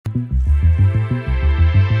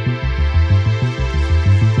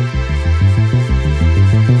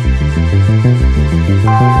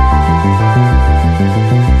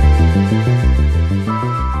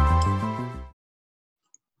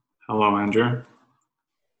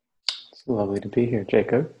It's lovely to be here,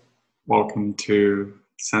 Jacob. Welcome to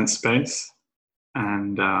Sense Space,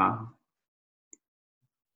 and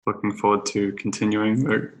looking forward to continuing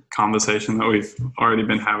the conversation that we've already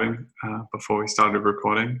been having before we started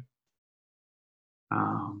recording.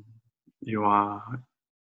 You are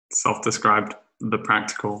self-described the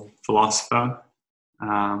practical philosopher,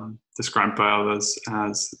 described by others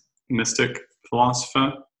as mystic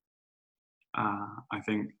philosopher. I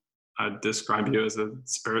think I'd describe you as a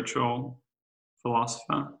spiritual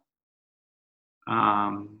philosopher.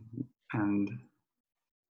 And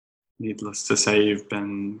needless to say, you've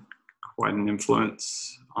been quite an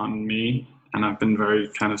influence on me, and I've been very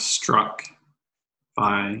kind of struck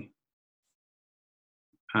by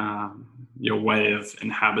your way of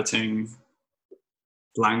inhabiting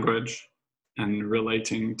language and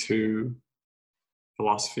relating to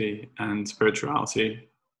philosophy and spirituality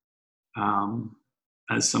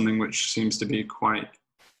as something which seems to be quite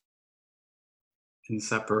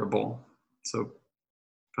inseparable. So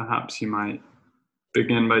perhaps you might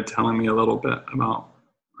begin by telling me a little bit about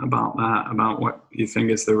that, about what you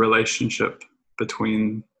think is the relationship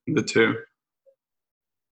between the two.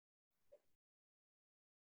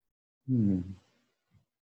 I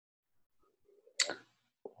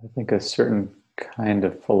think a certain kind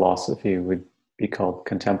of philosophy would be called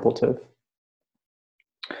contemplative.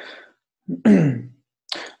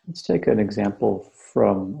 Let's take an example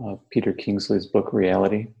from Peter Kingsley's book,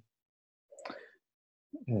 Reality.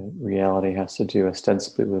 Reality has to do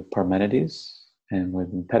ostensibly with Parmenides and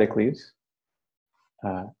with Empedocles.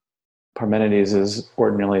 Parmenides is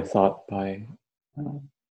ordinarily thought by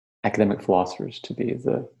academic philosophers to be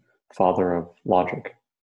the father of logic.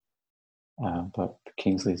 But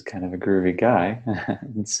Kingsley's kind of a groovy guy,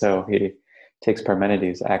 and so he takes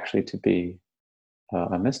Parmenides actually to be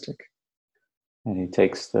a mystic. And he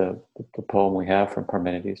takes the poem we have from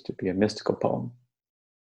Parmenides to be a mystical poem.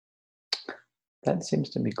 That seems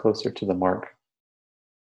to me closer to the mark.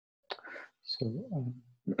 So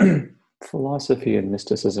philosophy and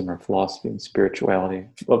mysticism, or philosophy and spirituality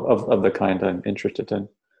of the kind I'm interested in,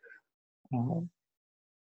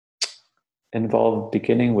 involve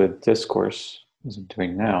beginning with discourse, as I'm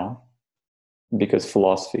doing now, because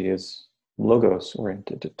philosophy is logos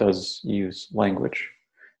oriented. It does use language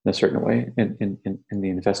in a certain way in the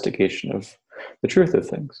investigation of the truth of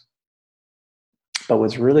things. But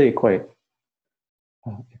what's really quite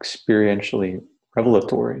experientially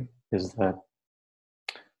revelatory is that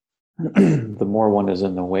the more one is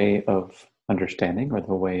in the way of understanding or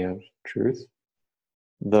the way of truth,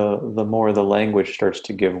 the more the language starts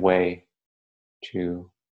to give way to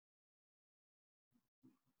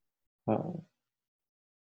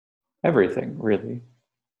everything, really.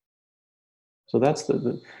 So that's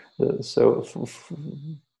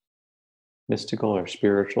mystical or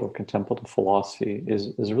spiritual or contemplative philosophy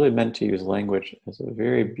is really meant to use language as a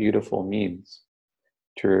very beautiful means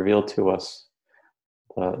to reveal to us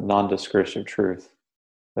the non-discursive truth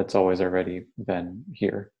that's always already been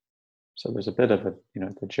here. So there's a bit of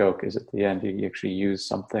the joke is at the end you actually use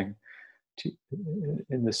something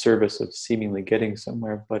in the service of seemingly getting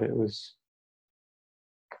somewhere, but it was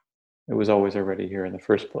always already here in the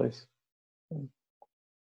first place.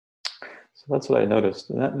 So that's what I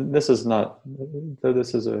noticed. This is not, though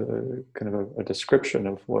this is a kind of a description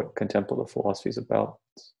of what contemplative philosophy is about.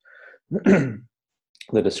 The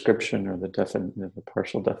description or the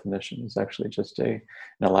partial definition is actually just an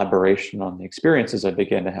elaboration on the experiences I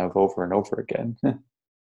began to have over and over again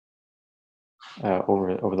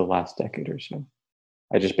over the last decade or so.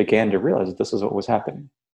 I just began to realize that this is what was happening.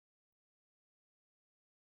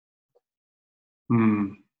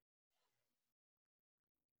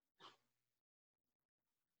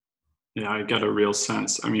 Yeah, I get a real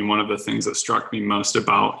sense. I mean, one of the things that struck me most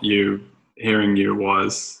about hearing you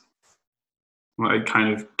was, I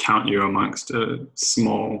kind of count you amongst a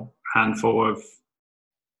small handful of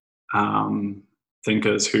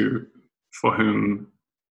thinkers for whom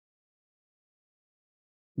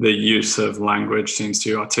the use of language seems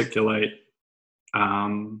to articulate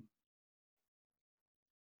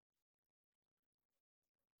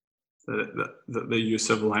the use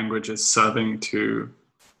of language is serving to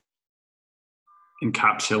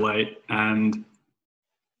encapsulate and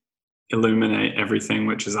illuminate everything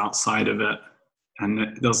which is outside of it, and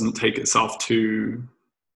it doesn't take itself too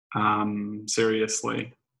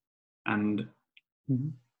seriously. And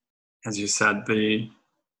as you said, the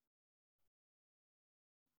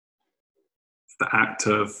act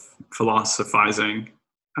of philosophizing,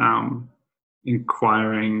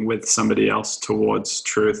 inquiring with somebody else towards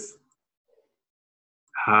truth,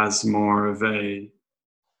 has more of a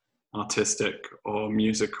artistic or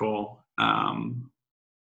musical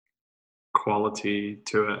quality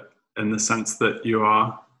to it, in the sense that you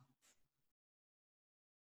are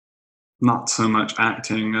not so much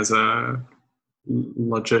acting as a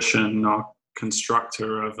logician or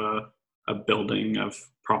constructor of a building of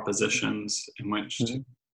propositions in which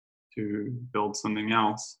to build something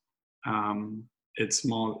else. It's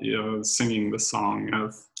more, singing the song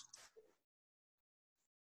of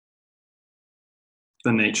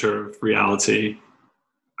the nature of reality,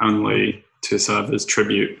 only to serve as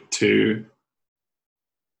tribute to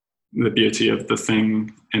the beauty of the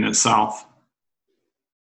thing in itself.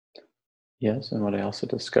 Yes, and what I also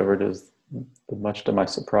discovered is, much to my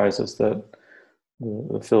surprise, is that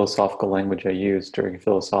the philosophical language I use during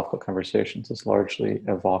philosophical conversations is largely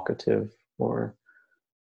evocative, or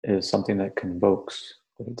is something that convokes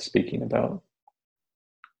what it's speaking about.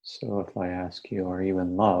 So if I ask you, are you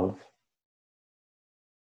in love?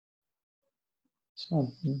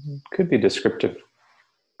 So it could be a descriptive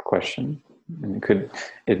question, and it could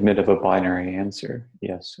admit of a binary answer,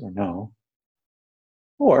 yes or no.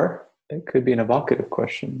 Or it could be an evocative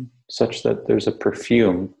question, such that there's a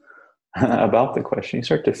perfume about the question. You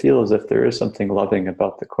start to feel as if there is something loving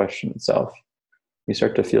about the question itself. You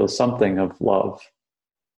start to feel something of love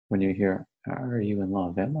when you hear, are you in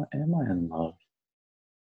love? Am I in love?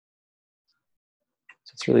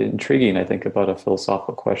 So it's really intriguing, I think, about a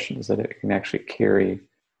philosophical question, is that it can actually carry,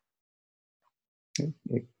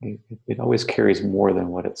 it always carries more than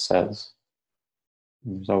what it says.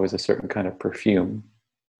 And there's always a certain kind of perfume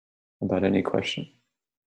about any question.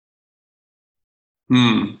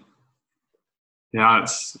 Yeah,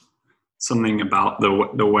 it's something about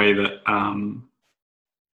the way that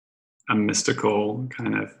a mystical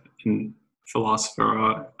kind of philosopher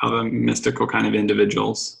or other mystical kind of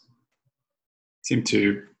individuals seem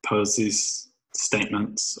to pose these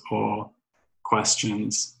statements or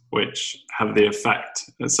questions, which have the effect,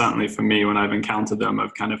 certainly for me when I've encountered them,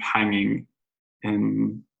 of kind of hanging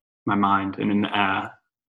in my mind and in the air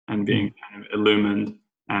and being kind of illumined.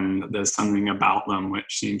 And there's something about them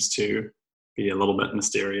which seems to be a little bit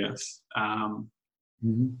mysterious.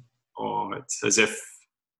 Or it's as if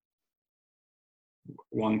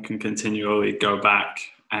one can continually go back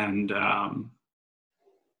and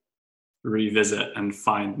revisit and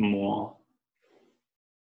find more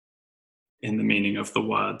in the meaning of the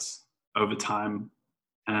words over time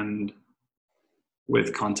and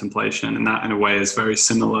with contemplation. And that, in a way, is very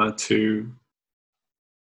similar to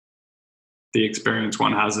the experience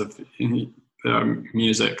one has of the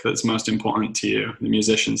music that's most important to you, the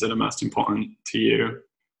musicians that are most important to you.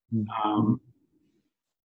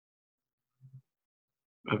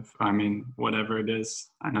 Whatever it is.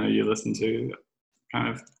 I know you listen to kind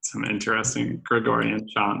of some interesting Gregorian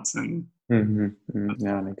chants and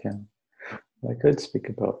Now and again. I could speak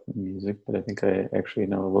about music, but I think I actually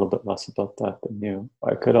know a little bit less about that than you.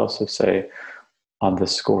 I could also say, on the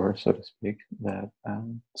score, so to speak, that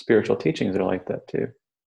spiritual teachings are like that too.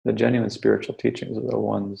 The genuine spiritual teachings are the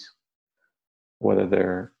ones, whether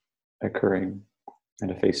they're occurring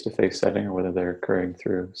in a face-to-face setting or whether they're occurring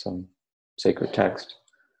through some sacred text,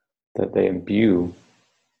 that they imbue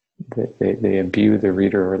the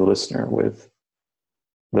reader or the listener with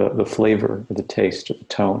the flavor or the taste or the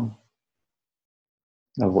tone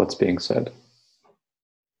of what's being said.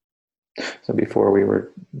 So before we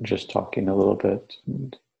were just talking a little bit,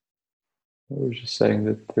 and we were just saying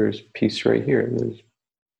that there's peace right here.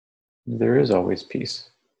 There is always peace.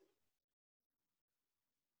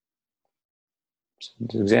 So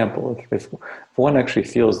an example, if one actually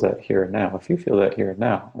feels that here and now, if you feel that here and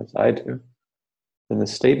now, as I do, then the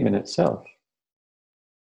statement itself,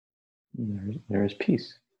 there is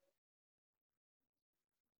peace,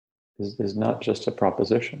 is not just a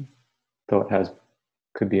proposition, though it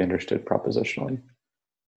could be understood propositionally.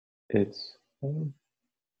 It's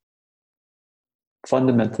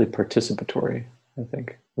fundamentally participatory, I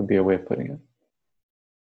think, would be a way of putting it.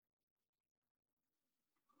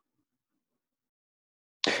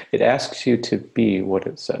 It asks you to be what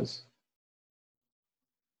it says.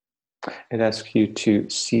 It asks you to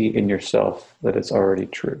see in yourself that it's already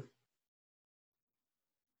true.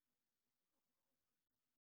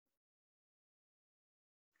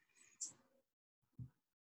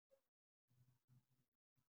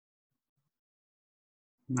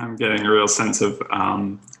 I'm getting a real sense of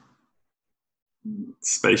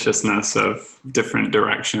spaciousness of different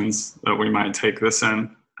directions that we might take this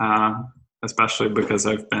in, especially because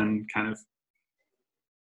I've been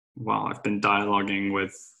dialoguing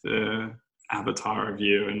with the avatar of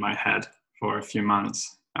you in my head for a few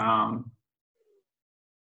months.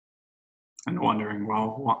 and wondering,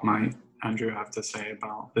 well, what might Andrew have to say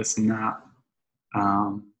about this and that?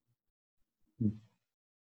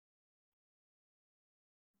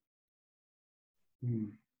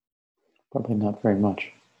 Probably not very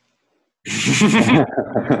much.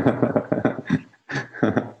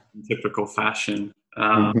 Typical fashion.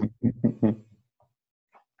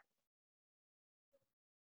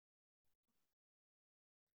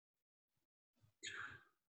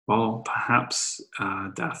 Well, perhaps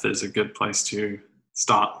death is a good place to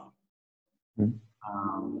start.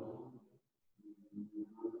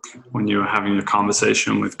 When you were having a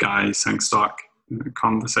conversation with Guy Sengstock,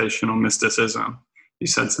 conversational mysticism, you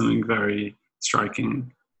said something very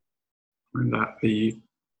striking, that the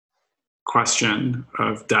question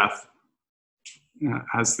of death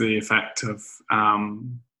has the effect of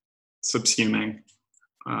subsuming,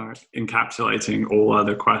 encapsulating all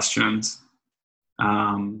other questions.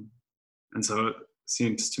 And so it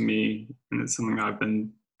seems to me, and it's something I've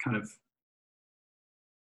been kind of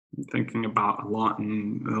thinking about a lot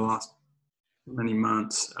in the last many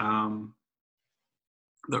months,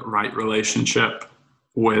 that right relationship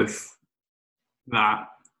with that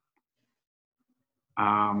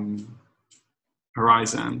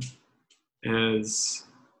horizon is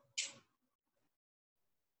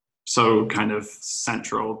so kind of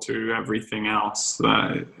central to everything else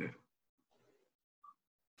that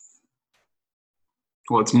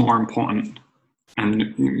what's more important,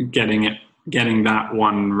 and getting that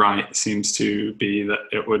one right seems to be that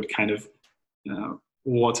it would kind of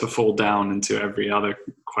waterfall down into every other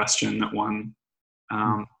question that one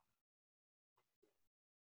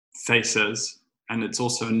faces. And it's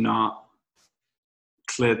also not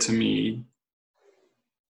clear to me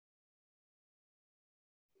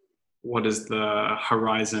what is the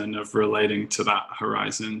horizon of relating to that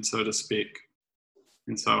horizon, so to speak.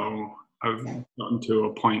 And so I've gotten to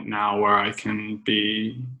a point now where I can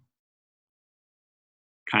be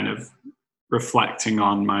kind of reflecting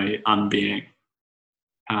on my unbeing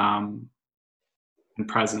and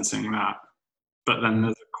presencing that. But then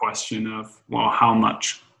there's a question of, well, how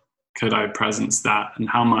much could I presence that, and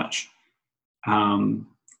how much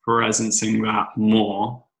presencing that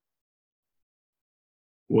more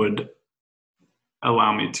would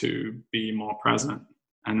allow me to be more present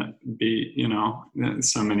and be,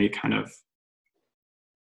 so many kind of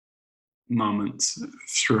moments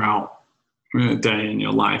throughout a day in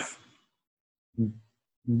your life,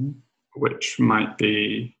 which might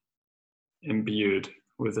be imbued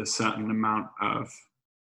with a certain amount of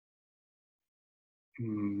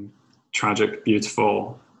tragic,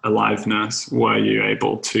 beautiful aliveness. Were you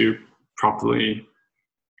able to properly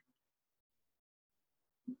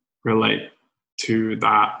relate to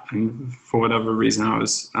that? And for whatever reason, I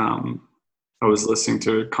was listening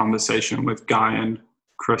to a conversation with Guy and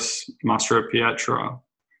Chris Mastropietro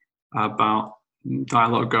about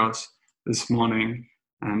Dialogos this morning,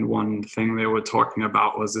 and one thing they were talking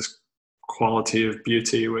about was this quality of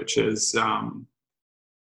beauty, which is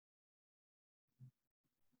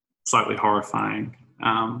slightly horrifying.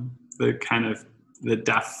 The kind of the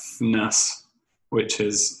deafness, which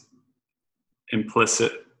is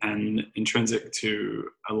implicit and intrinsic to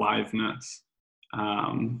aliveness.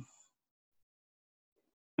 And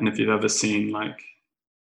if you've ever seen like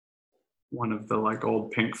one of the like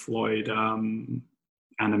old Pink Floyd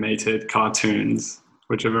animated cartoons,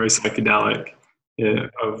 which are very psychedelic,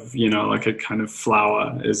 of, like a kind of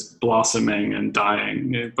flower is blossoming and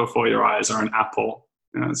dying before your eyes, or an apple.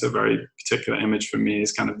 It's a very particular image for me,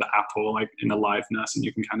 is kind of the apple like in aliveness, and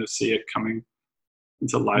you can kind of see it coming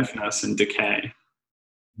into liveness and decay.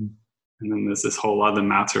 And then there's this whole other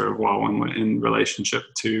matter of, well, when we're in relationship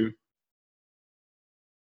to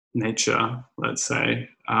nature, let's say,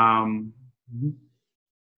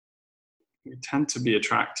 we tend to be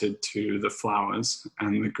attracted to the flowers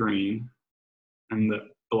and the green and the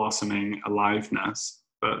blossoming aliveness,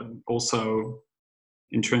 but also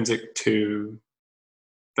intrinsic to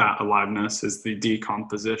that aliveness is the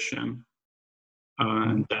decomposition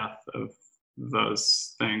and death of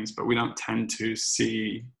those things. But we don't tend to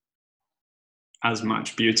see as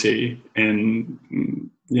much beauty in,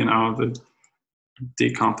 the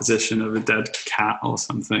decomposition of a dead cat or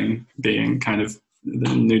something, being kind of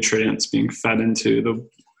the nutrients being fed into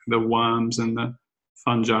the worms and the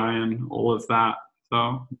fungi and all of that.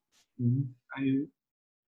 So I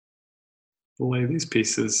lay these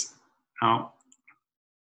pieces out.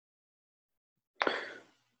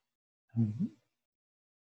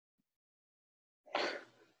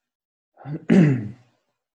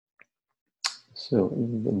 So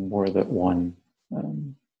the more that one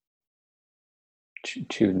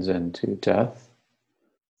tunes into death,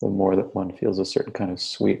 the more that one feels a certain kind of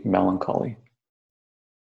sweet melancholy.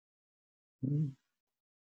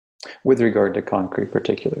 With regard to concrete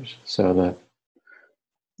particulars, so that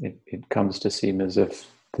it comes to seem as if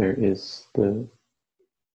there is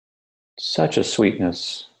such a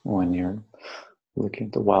sweetness when you're looking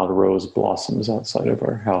at the wild rose blossoms outside of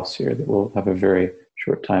our house here that will have a very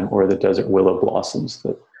short time, or the desert willow blossoms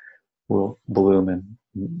that will bloom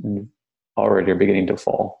and already are beginning to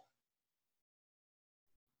fall.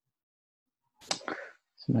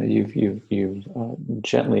 So now you've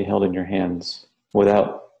gently held in your hands,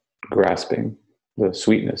 without grasping, the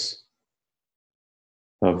sweetness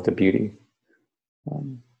of the beauty.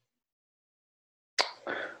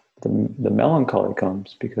 The melancholy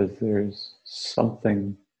comes because there's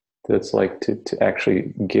something that's like to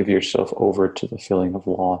actually give yourself over to the feeling of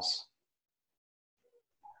loss.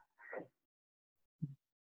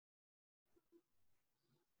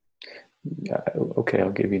 Okay,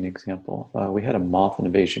 I'll give you an example. We had a moth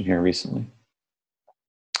invasion here recently.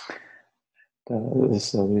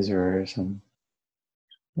 So these are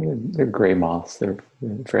they're gray moths. They're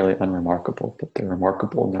fairly unremarkable, but they're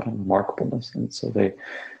remarkable in their unremarkableness. And so they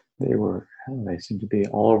seem to be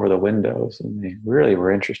all over the windows, and they really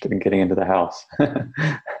were interested in getting into the house.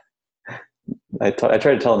 I tried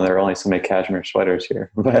to tell them there were only so many cashmere sweaters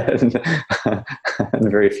here, but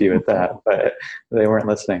and very few at that, but they weren't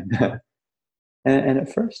listening. And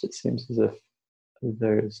at first it seems as if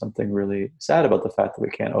there's something really sad about the fact that we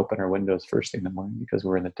can't open our windows first thing in the morning because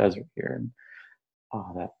we're in the desert here. And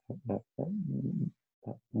that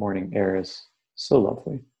morning air is so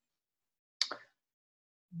lovely.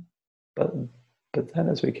 But then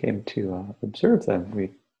as we came to observe them,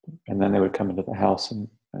 and then they would come into the house, and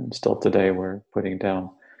still today we're putting down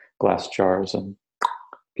glass jars and a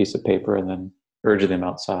piece of paper and then urging them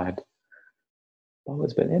outside. But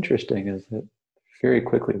what's been interesting is that very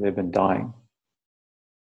quickly they've been dying,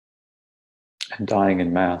 and dying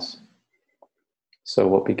in mass. So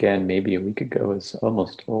what began maybe a week ago is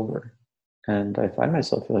almost over. And I find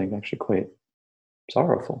myself feeling actually quite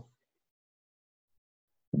sorrowful.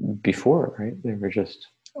 Before, right, they were just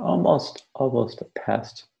almost a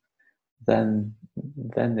pest. Then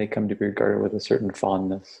they come to be regarded with a certain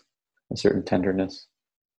fondness, a certain tenderness.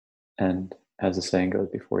 And as the saying goes,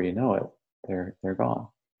 before you know it, they're gone.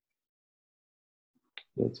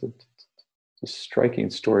 It's a striking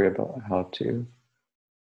story about how to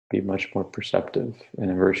be much more perceptive,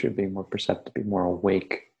 and in virtue of being more perceptive, be more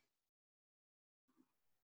awake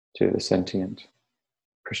to the sentient,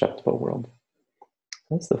 perceptible world.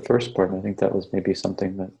 That's the first part, and I think that was maybe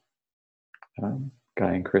something that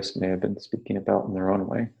Guy and Chris may have been speaking about in their own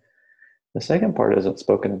way. The second part isn't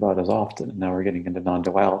spoken about as often, and now we're getting into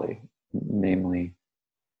non-duality, namely,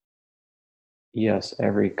 yes,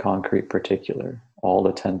 every concrete particular, all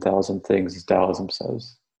the 10,000 things, as Taoism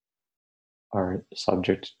says, are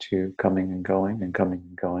subject to coming and going,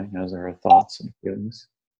 as are our thoughts and feelings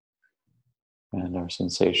and our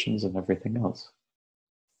sensations and everything else.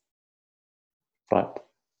 But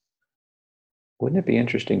wouldn't it be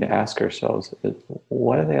interesting to ask ourselves,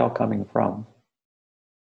 what are they all coming from?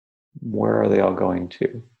 Where are they all going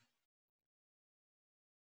to?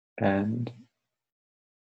 And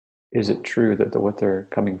is it true that what they're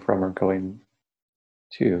coming from or going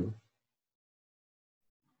to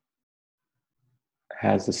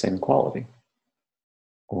has the same quality?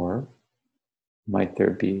 Or might there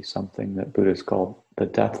be something that Buddhists call the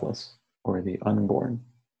deathless or the unborn?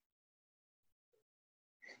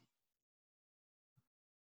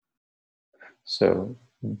 So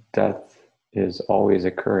death is always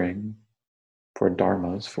occurring for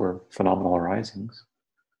dharmas, for phenomenal arisings.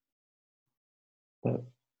 But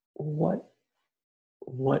what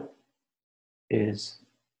is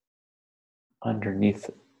underneath,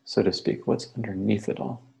 so to speak? What's underneath it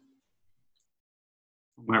all?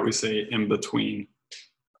 Might we say in between?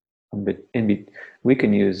 We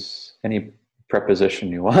can use any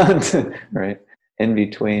preposition you want, right? In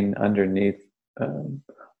between, underneath,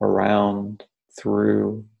 around,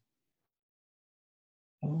 through,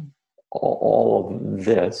 all of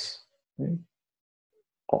this, right?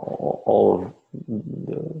 All of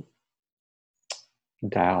the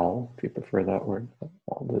Tao, if you prefer that word.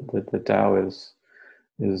 The Tao is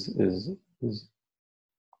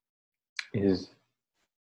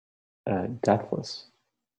deathless.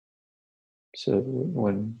 So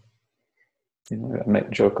when I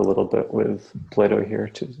might joke a little bit with Plato here,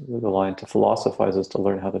 to the line, to philosophize is to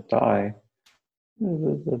learn how to die.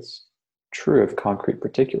 That's true of concrete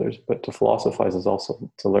particulars, but to philosophize is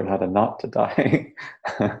also to learn how to not to die,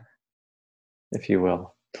 if you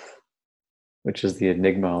will, which is the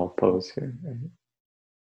enigma I'll pose here.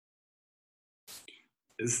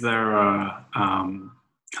 is there a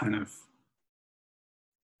kind of,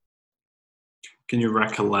 can you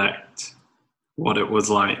recollect what it was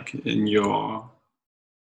like in your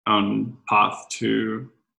own path to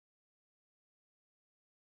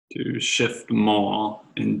shift more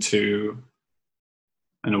into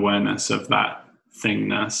an awareness of that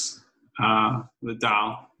thingness, the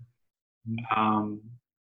Tao,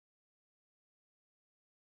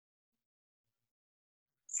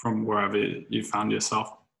 from wherever you found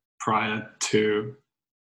yourself prior to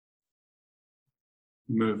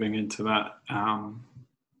moving into that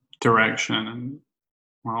direction, and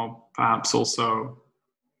well, perhaps also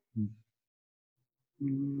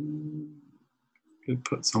could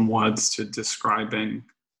put some words to describing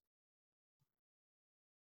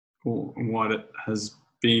what it has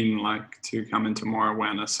been like to come into more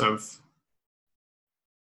awareness of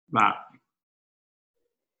that.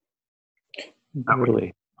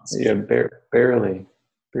 Barely, yeah, barely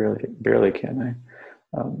can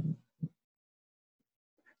I.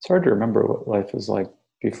 It's hard to remember what life is like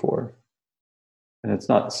before, and it's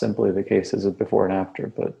not simply the case as a before and after,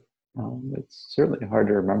 but it's certainly hard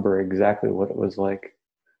to remember exactly what it was like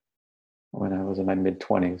when I was in my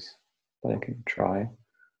mid-20s, but I can try.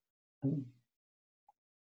 I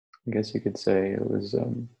guess you could say it was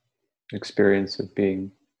an experience of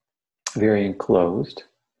being very enclosed,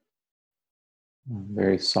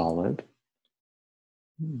 very solid.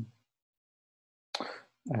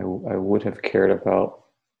 I would have cared about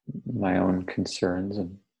my own concerns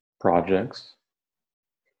and projects.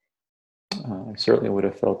 I certainly would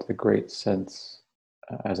have felt a great sense,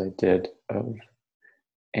 as I did, of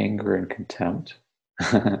anger and contempt.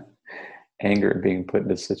 Anger at being put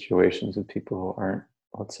into situations with people who aren't,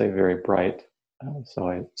 let's say, very bright. So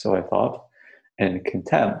I thought, and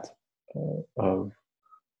contempt of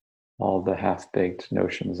all the half-baked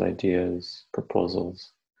notions, ideas,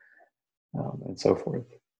 proposals, and so forth.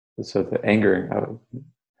 So the anger,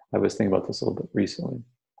 I was thinking about this a little bit recently,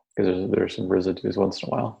 because there's some residues once in a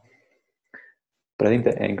while. But I think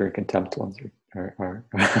the anger and contempt ones are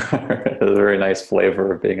a very nice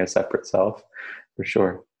flavor of being a separate self, for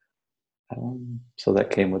sure. So that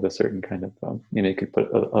came with a certain kind of, you could put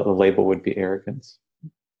a label would be arrogance.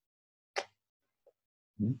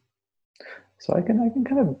 So I can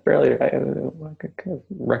kind of barely, I can kind of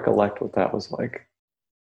recollect what that was like.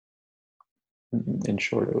 In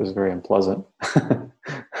short, it was very unpleasant.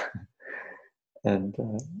 And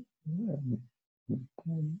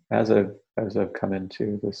as I've come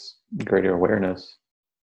into this greater awareness,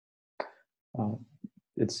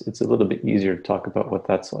 it's a little bit easier to talk about what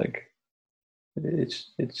that's like.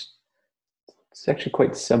 It's actually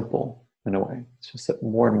quite simple in a way. It's just that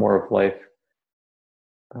more and more of life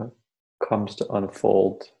comes to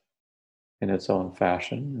unfold in its own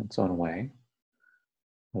fashion, in its own way,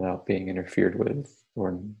 without being interfered with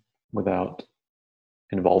or without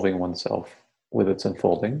involving oneself with its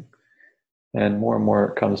unfolding. And more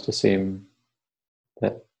it comes to seem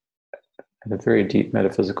that at a very deep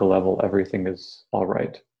metaphysical level, everything is all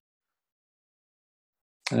right.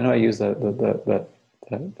 And I know I use that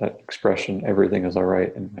expression, everything is all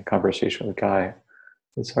right, in my conversation with Guy.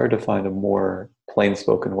 It's hard to find a more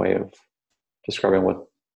plain-spoken way of describing what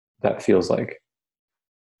that feels like.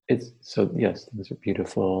 It's so, yes, things are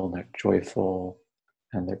beautiful and they're joyful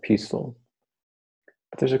and they're peaceful,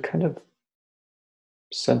 but there's a kind of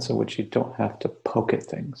sense in which you don't have to poke at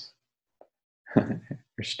things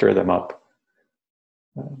or stir them up.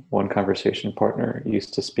 One conversation partner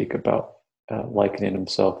used to speak about likening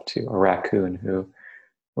himself to a raccoon who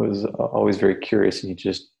was always very curious, and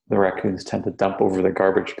the raccoons tend to dump over the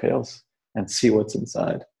garbage pails and see what's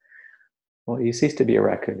inside. Well, you cease to be a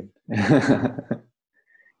raccoon.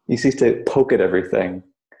 You cease to poke at everything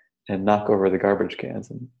and knock over the garbage cans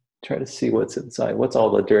and try to see what's inside. What's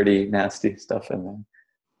all the dirty, nasty stuff in there?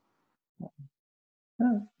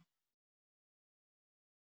 Yeah.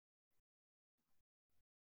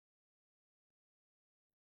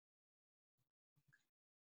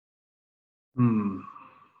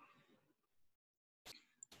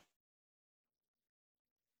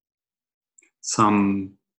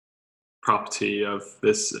 Some property of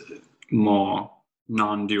this more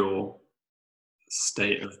non-dual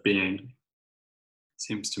state of being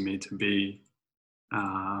seems to me to be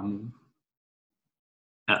at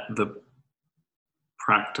the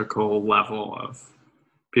practical level of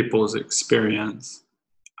people's experience.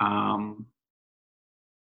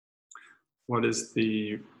 What is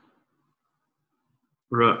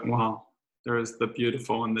well, there is the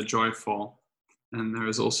beautiful and the joyful, and there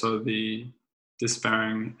is also the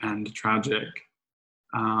despairing and tragic.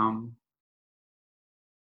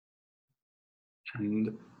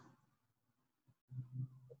 And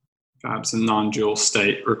perhaps a non-dual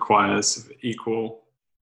state requires equal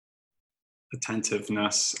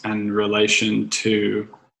attentiveness and relation to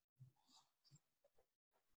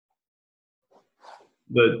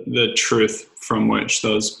the truth from which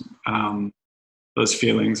those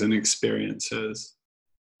feelings and experiences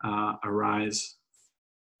arise,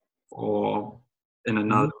 or in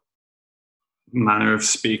another manner of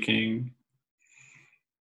speaking,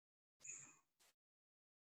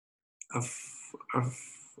 a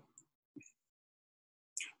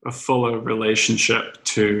fuller relationship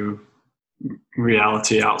to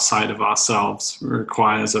reality outside of ourselves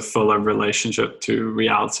requires a fuller relationship to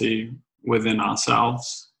reality within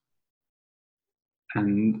ourselves.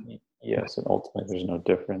 And yes, and ultimately there's no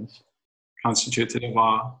difference. Constituted of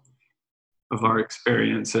our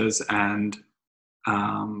experiences and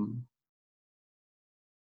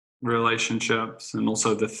relationships, and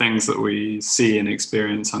also the things that we see and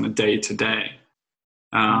experience on a day-to-day.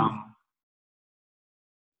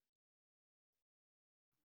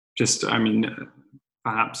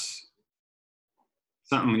 Perhaps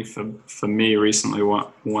certainly for me recently,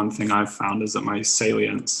 one thing I've found is that my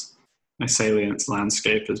salience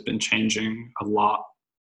landscape has been changing a lot.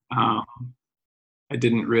 I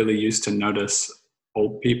didn't really used to notice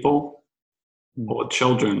old people or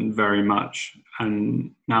children very much,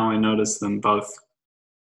 and now I notice them both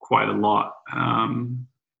quite a lot. And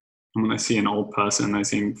when I see an old person, I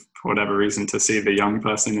seem, for whatever reason, to see the young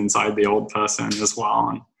person inside the old person as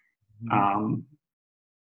well,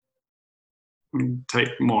 and take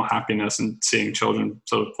more happiness in seeing children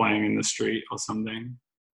sort of playing in the street or something.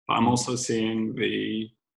 But I'm also seeing the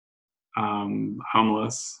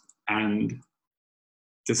homeless and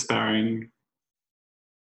despairing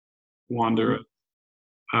wanderer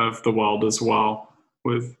of the world as well,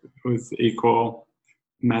 with equal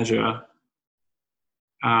measure.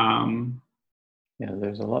 Yeah,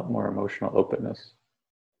 there's a lot more emotional openness,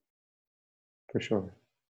 for sure.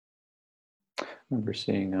 I remember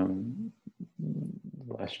seeing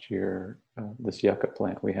last year this yucca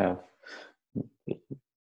plant we have.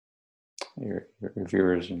 Your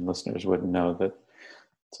viewers and listeners wouldn't know that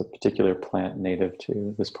it's a particular plant native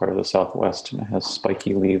to this part of the Southwest, and it has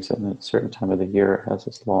spiky leaves, and at a certain time of the year it has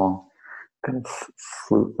this long kind of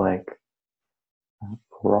flute-like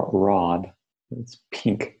rod. It's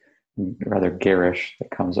pink and rather garish that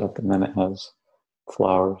comes up, and then it has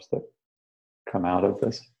flowers that come out of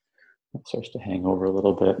this. It starts to hang over a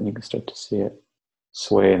little bit, and you can start to see it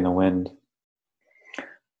sway in the wind.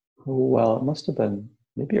 Well, it must have been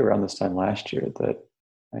maybe around this time last year that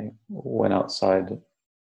I went outside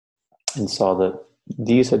and saw that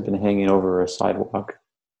these had been hanging over a sidewalk,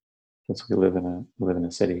 since we live in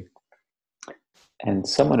a city, and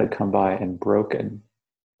someone had come by and broken,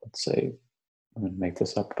 let's say, I'm going to make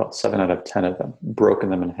this up, about 7 out of 10 of them, broken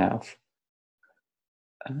them in half.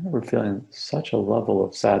 I remember feeling such a level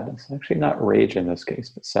of sadness, actually not rage in this case,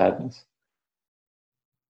 but sadness.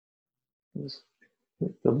 It was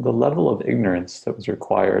the level of ignorance that was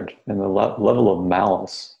required, and the level of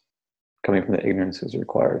malice coming from the ignorance that was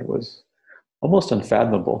required, was almost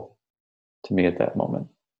unfathomable to me at that moment.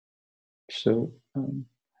 So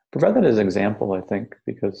provide that as an example, I think,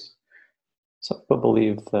 because some people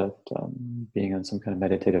believe that being on some kind of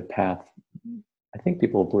meditative path, I think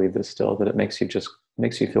people believe this still, that it makes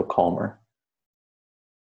you feel calmer,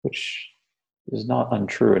 which is not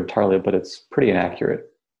untrue entirely, but it's pretty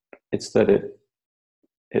inaccurate. It's that it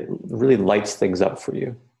really lights things up for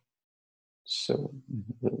you. So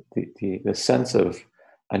the sense of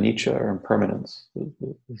anicca, or impermanence,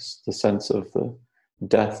 the sense of the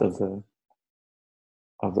death of the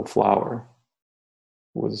flower,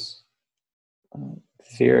 was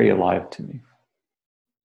very alive to me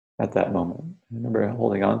at that moment. I remember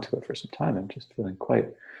holding on to it for some time and just feeling quite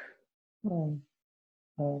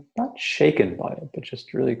not shaken by it, but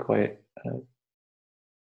just really quite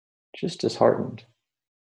just disheartened,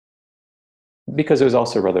 because it was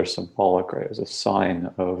also rather symbolic, right? It was a sign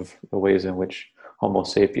of the ways in which Homo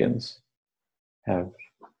sapiens have,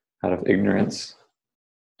 out of ignorance,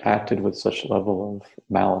 acted with such a level of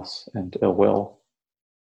malice and ill will.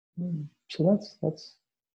 So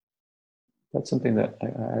that's something that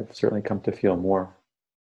I've certainly come to feel more.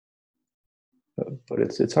 But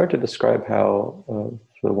it's hard to describe how,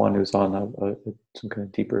 for the one who's on some kind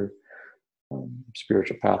of deeper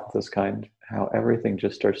spiritual path of this kind, how everything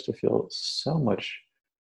just starts to feel so much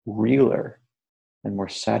realer and more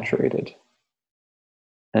saturated.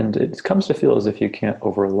 And it comes to feel as if you can't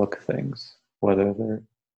overlook things, whether they're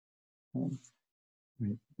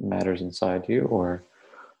matters inside you or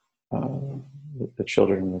the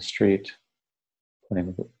children in the street.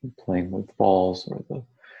 playing with balls, or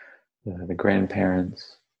the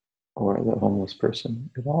grandparents, or the homeless person.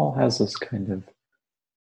 It all has this kind of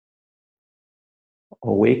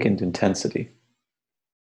awakened intensity.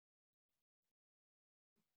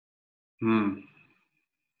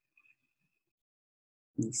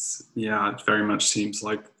 It very much seems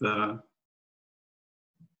like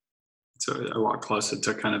it's a lot closer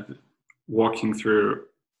to kind of walking through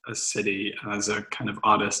a city as a kind of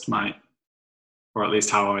artist might, or at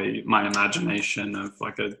least how my imagination of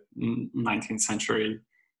like a 19th century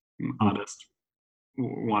artist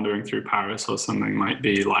wandering through Paris or something might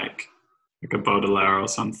be like a Baudelaire or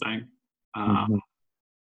something.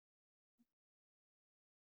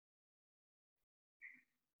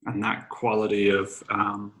 And that quality of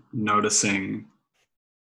noticing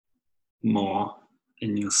more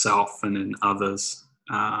in yourself and in others.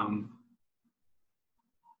 Well,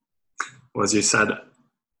 as you said,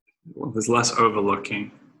 there's less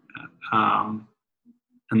overlooking, and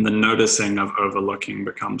the noticing of overlooking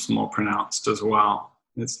becomes more pronounced as well.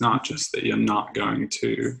 It's not just that you're not going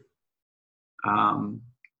to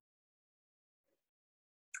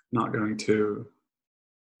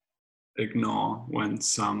ignore when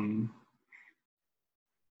some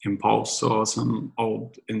impulse or some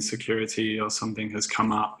old insecurity or something has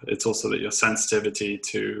come up. It's also that your sensitivity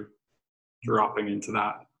to dropping into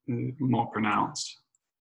that is more pronounced.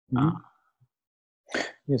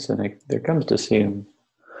 Yes, and there comes to seem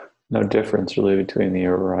no difference really between the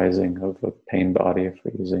arising of a pain body, if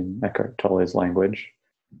we're using Eckhart Tolle's language,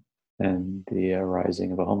 and the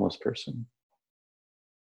arising of a homeless person.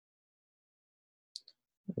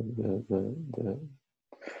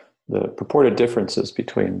 The purported differences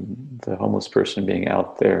between the homeless person being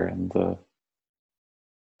out there and the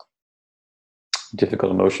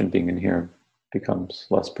difficult emotion being in here becomes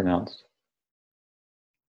less pronounced.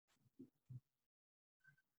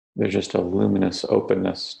 There's just a luminous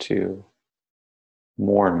openness to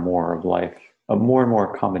more and more of life, more and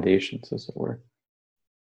more accommodations, as it were,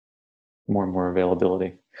 more and more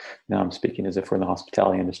availability. Now I'm speaking as if we're in the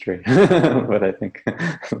hospitality industry, but I think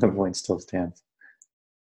the point still stands.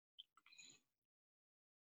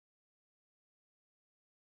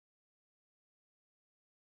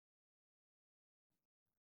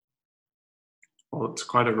 Well, it's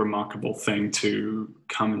quite a remarkable thing to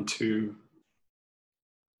come into,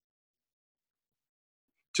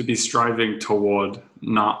 to be striving toward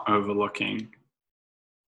not overlooking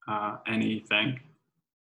anything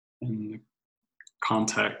in the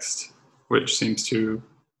context, which seems to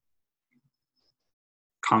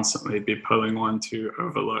constantly be pulling one to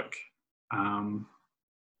overlook, often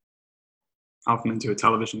into a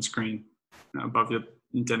television screen above your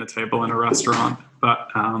dinner table in a restaurant, but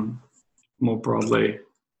more broadly,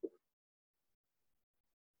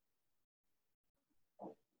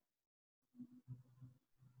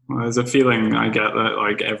 well, there's a feeling I get that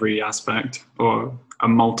like every aspect or a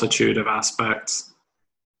multitude of aspects,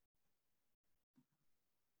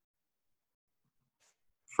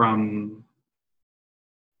 from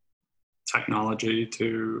technology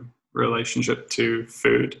to relationship to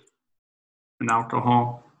food and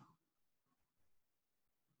alcohol,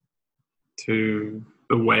 to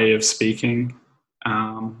the way of speaking,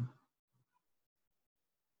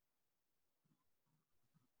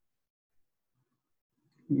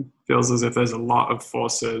 it feels as if there's a lot of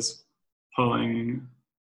forces pulling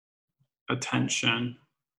attention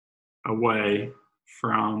away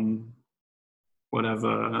from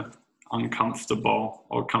whatever uncomfortable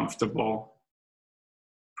or comfortable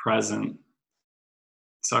present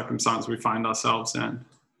circumstance we find ourselves in,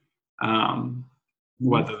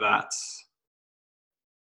 whether that's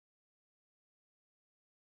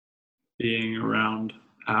being around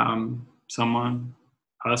someone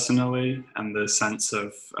personally and the sense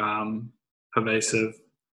of pervasive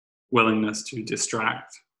willingness to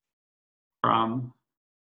distract from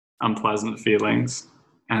unpleasant feelings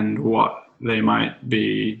and what they might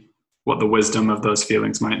be, what the wisdom of those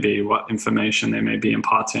feelings might be, what information they may be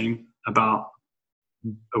imparting about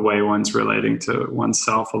the way one's relating to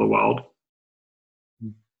oneself or the world,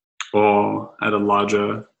 or at a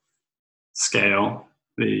larger scale,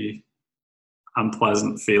 the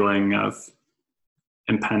unpleasant feeling of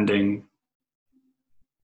impending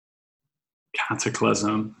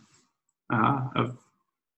cataclysm of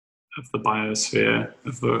the biosphere,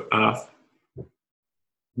 of the earth.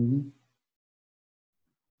 Mm-hmm.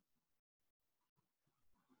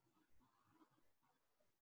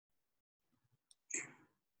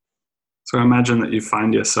 So imagine that you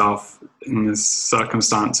find yourself in this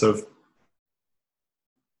circumstance of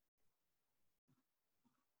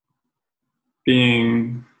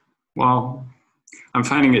being, well, I'm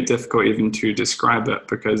finding it difficult even to describe it,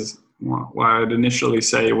 because what I'd initially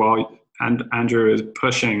say, well, and Andrew is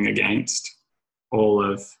pushing against all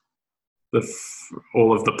of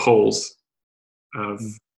the poles of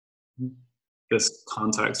this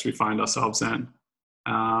context we find ourselves in.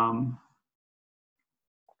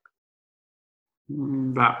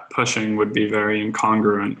 That pushing would be very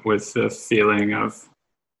incongruent with the feeling of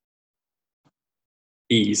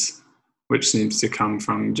ease, which seems to come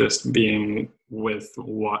from just being with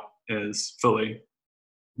what is fully.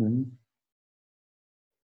 Mm-hmm.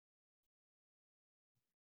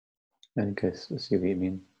 In any case, I see what you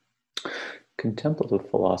mean. Contemplative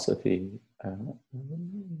philosophy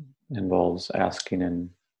involves asking and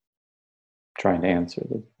trying to answer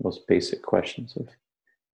the most basic questions of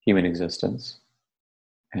human existence,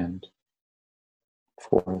 and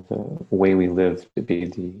for the way we live to be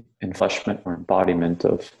the enfleshment or embodiment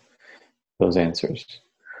of those answers.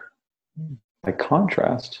 By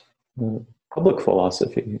contrast, public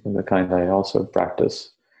philosophy, and the kind I also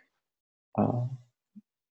practice,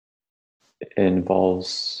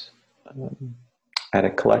 involves, at a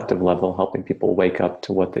collective level, helping people wake up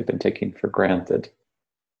to what they've been taking for granted.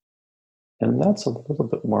 And that's a little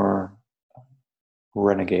bit more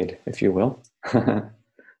renegade, if you will.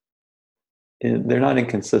 They're not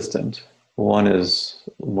inconsistent. One is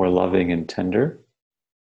more loving and tender.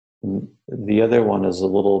 The other one is a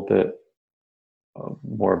little bit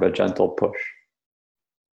more of a gentle push.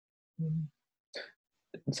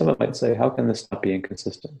 And someone might say, how can this not be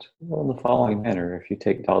inconsistent? Well, in the following manner, if you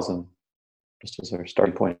take Taoism just as our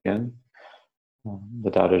starting point again,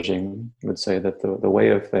 the Tao Te Ching would say that the way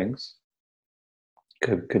of things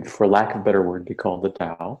could, for lack of a better word, be called the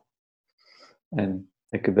Tao. And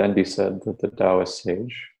it could then be said that the Taoist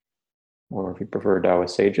sage, or if you prefer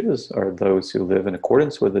Taoist sages, are those who live in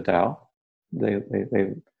accordance with the Tao.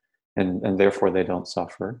 And therefore they don't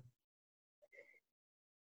suffer.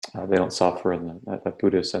 They don't suffer in the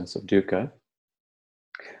Buddhist sense of dukkha.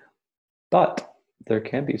 But there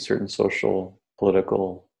can be certain social,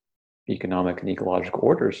 political, economic, and ecological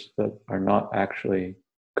orders that are not actually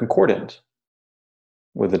concordant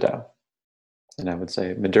with the Tao. And I would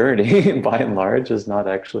say modernity, by and large, is not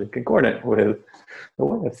actually concordant with the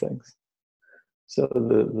way of things. So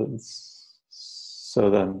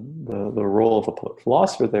then the role of a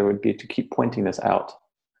philosopher there would be to keep pointing this out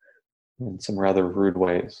in some rather rude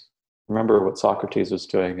ways. Remember what Socrates was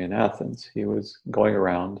doing in Athens. He was going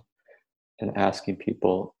around and asking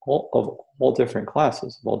people of all different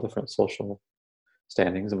classes, of all different social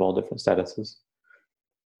standings, of all different statuses,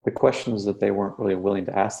 the questions that they weren't really willing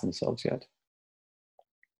to ask themselves yet.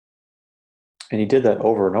 And he did that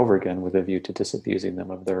over and over again with a view to disabusing them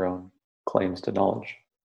of their own claims to knowledge.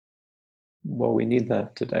 Well, we need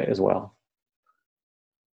that today as well.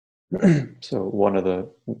 So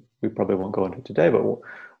we probably won't go into it today, but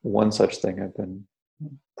one such thing I've been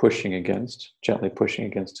gently pushing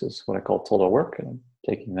against, is what I call total work. And I'm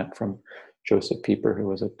taking that from Joseph Pieper, who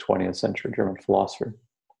was a 20th century German philosopher.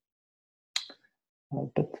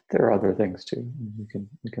 But there are other things too. You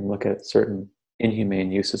can look at certain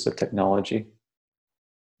inhumane uses of technology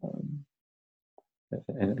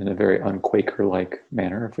in a very un-Quaker-like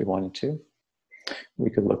manner, if we wanted to. We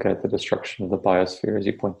could look at the destruction of the biosphere, as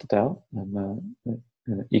you pointed out, and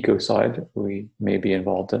the ecocide we may be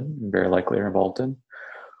involved in, very likely are involved in.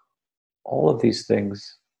 All of these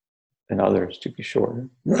things, and others to be sure,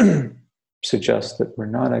 suggest that we're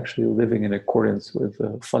not actually living in accordance with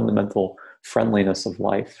the fundamental friendliness of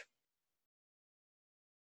life.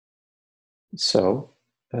 So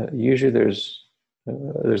usually there's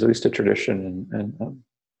at least a tradition and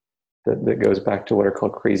that goes back to what are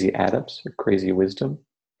called crazy adepts or crazy wisdom.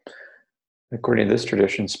 According to this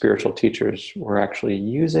tradition, spiritual teachers were actually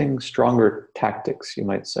using stronger tactics, you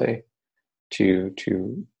might say,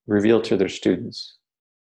 to reveal to their students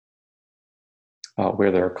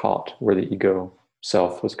where they're caught, where the ego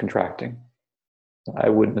self was contracting. I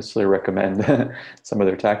wouldn't necessarily recommend some of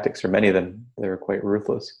their tactics, or many of them. They were quite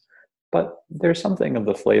ruthless. But there's something of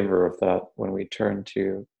the flavor of that when we turn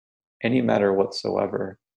to any matter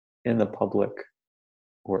whatsoever in the public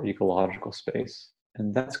or ecological space.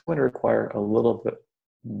 And that's going to require a little bit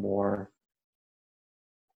more,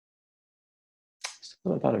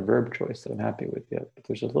 still not a verb choice that I'm happy with yet, but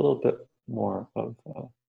there's a little bit more of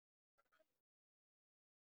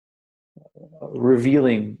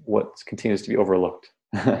revealing what continues to be overlooked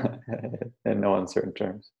in no uncertain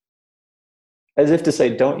terms. As if to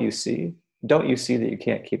say, don't you see that you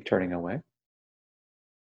can't keep turning away?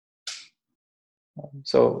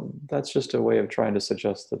 So that's just a way of trying to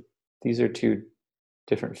suggest that these are two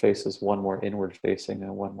different faces, one more inward facing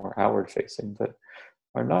and one more outward facing, that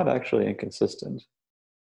are not actually inconsistent.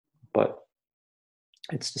 But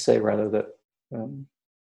it's to say rather that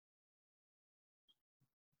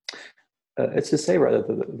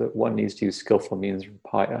that one needs to use skillful means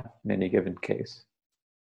rapaya in any given case.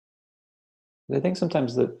 I think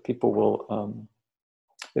sometimes that people will,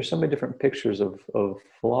 there's so many different pictures of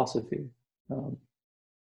philosophy.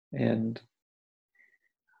 And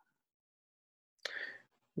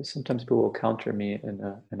sometimes people will counter me in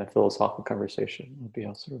a philosophical conversation. It'll be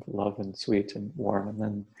all sort of love and sweet and warm. And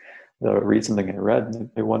then they'll read something I read and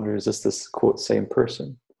they wonder, is this quote same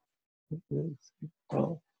person?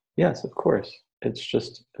 Well, yes, of course. It's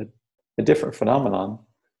just a different phenomenon,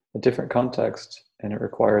 a different context, and it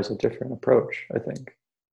requires a different approach, I think.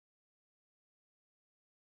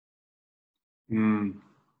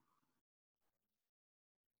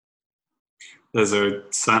 There's a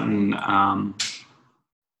certain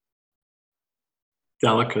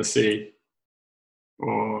delicacy,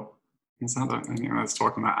 or is that, I think I was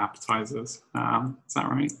talking about appetizers. Is that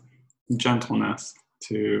right? Gentleness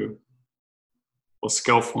or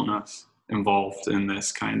skillfulness involved in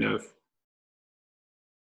this kind of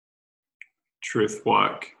truth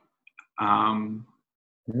work. And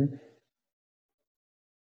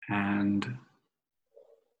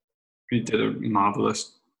he did a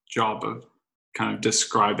marvelous job of kind of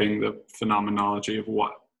describing the phenomenology of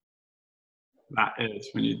what that is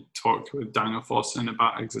when you talked with Daniel Forson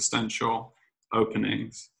about existential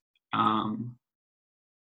openings.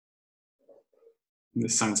 The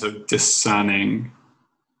sense of discerning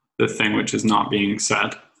the thing which is not being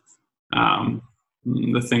said,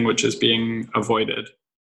 the thing which is being avoided.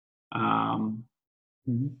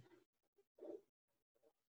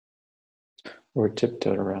 Or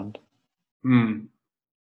tiptoed around. And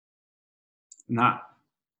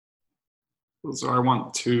so I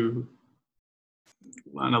want to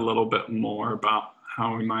learn a little bit more about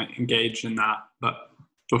how we might engage in that. But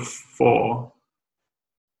before,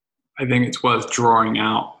 I think it's worth drawing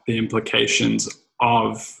out the implications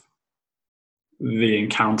of the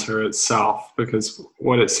encounter itself, because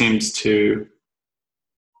what it seems to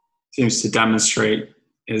demonstrate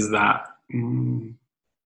is that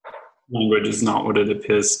language is not what it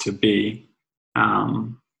appears to be.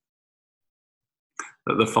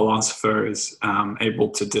 That the philosopher is able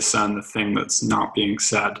to discern the thing that's not being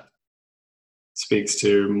said. Speaks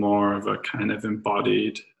to more of a kind of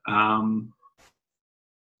embodied,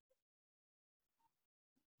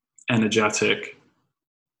 energetic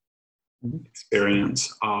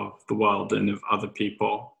experience of the world and of other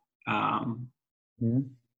people. And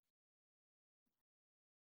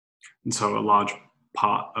so a large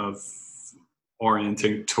part of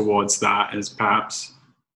orienting towards that is perhaps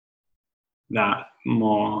that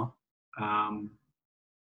more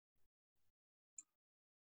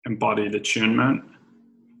embodied attunement.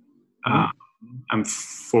 And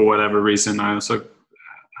for whatever reason, I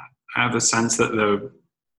have a sense that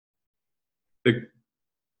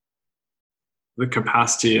the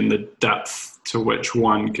capacity and the depth to which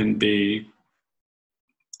one can be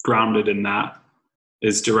grounded in that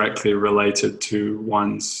is directly related to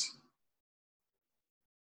one's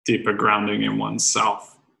deeper grounding in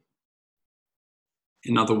oneself.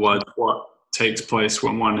 In other words, what takes place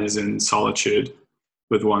when one is in solitude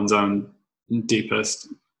with one's own deepest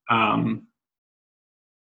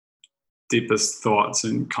thoughts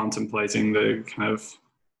and contemplating the kind of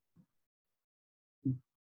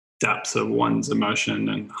depth of one's emotion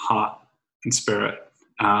and heart and spirit.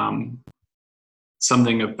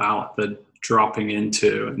 Something about the dropping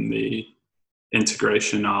into and the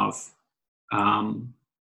integration of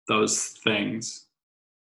those things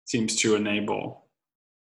seems to enable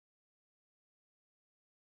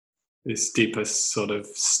this deepest sort of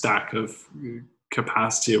stack of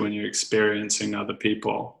capacity when you're experiencing other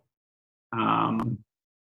people. Let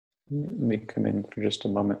me come in for just a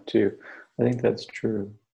moment too. I think that's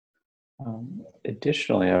true.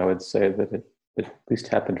 Additionally, I would say that it at least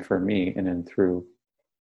happened for me in and through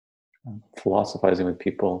philosophizing with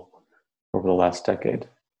people over the last decade.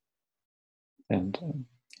 And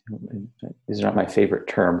these are not my favorite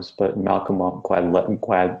terms, but Malcolm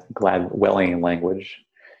Gladwellian language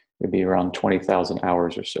would be around 20,000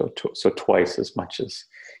 hours or so, so twice as much as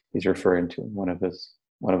he's referring to in one of his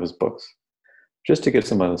books, just to get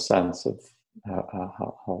some of the sense of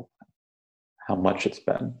how much it's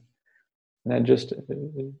been. And then just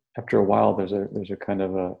after a while, there's a kind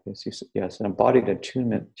of an embodied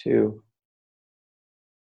attunement to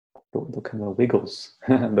the kind of wiggles,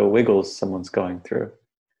 the wiggles someone's going through,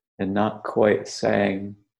 and not quite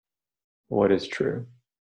saying what is true.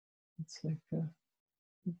 It's like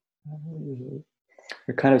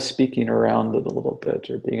You're kind of speaking around it a little bit,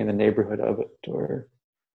 or being in the neighborhood of it, or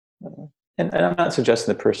uh, and I'm not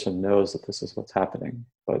suggesting the person knows that this is what's happening,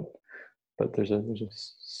 but there's a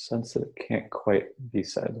sense that it can't quite be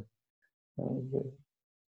said.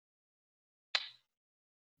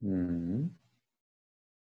 Hmm.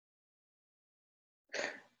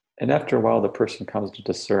 And after a while, the person comes to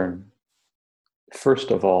discern,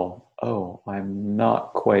 first of all, oh, I'm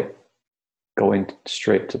not quite going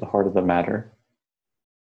straight to the heart of the matter.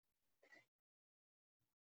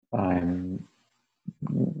 I'm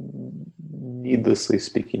needlessly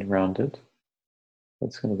speaking around it.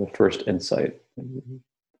 That's kind of the first insight.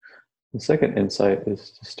 The second insight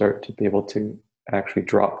is to start to be able to actually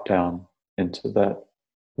drop down into that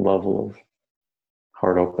level of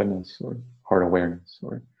heart openness or heart awareness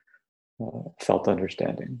or felt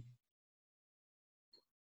understanding.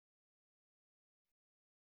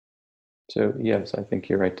 So yes, I think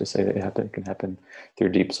you're right to say that it can happen through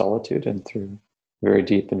deep solitude and through very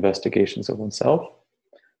deep investigations of oneself.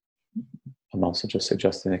 I'm also just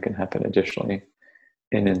suggesting it can happen additionally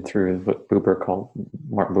in and through what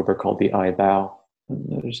Martin Buber called the I thou.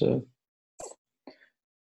 And there's an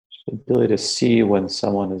ability to see when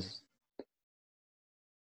someone is,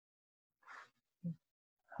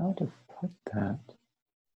 how to put that?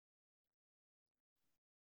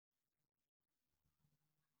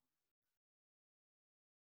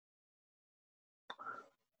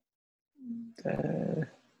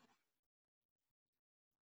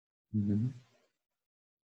 Mhm.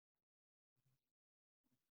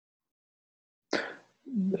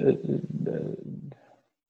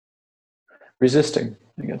 Resisting,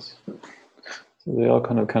 I guess. So they all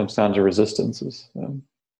kind of comes down to resistances.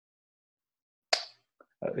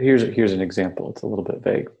 Here's an example. It's a little bit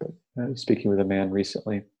vague, but I was speaking with a man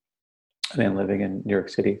recently, a man living in New York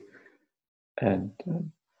City, and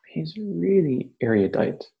he's really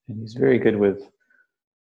erudite, and he's very good with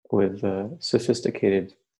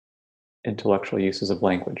sophisticated intellectual uses of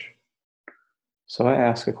language. So I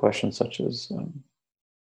ask a question such as,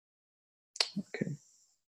 okay,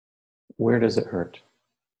 where does it hurt?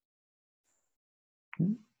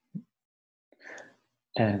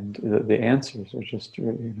 And the answers are just,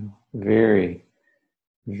 very,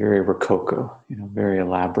 very rococo, very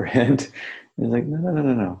elaborate. And he's like,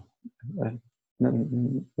 no.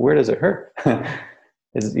 Where does it hurt?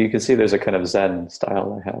 You can see there's a kind of Zen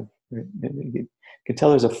style I have. You can tell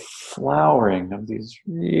there's a flowering of these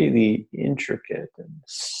really intricate and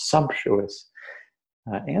sumptuous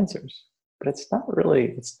answers, but it's not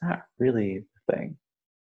really the thing.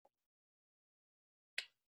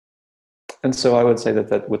 And so I would say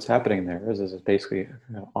that what's happening there is basically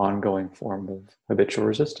an ongoing form of habitual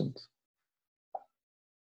resistance.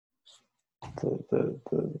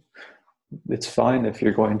 It's fine if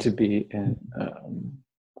you're going to be in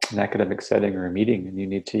an academic setting or a meeting and you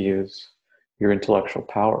need to use your intellectual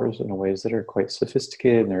powers in ways that are quite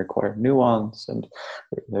sophisticated and they require nuance and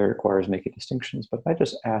they requires making distinctions. But if I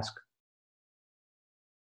just ask,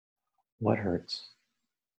 what hurts?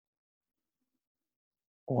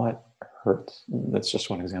 What hurts? That's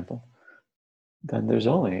just one example. Then there's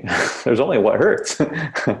only what hurts.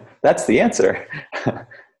 That's the answer.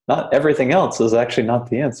 Not everything else is actually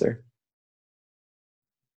not the answer.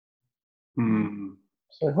 Mm.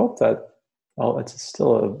 So I hope that it's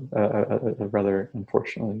still a rather,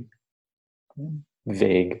 unfortunately,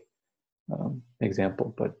 vague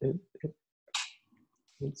example, but it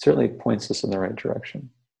certainly points us in the right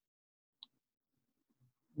direction.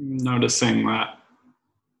 Noticing that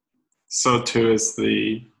so too is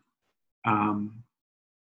the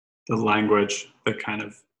language, the kind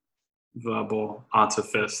of verbal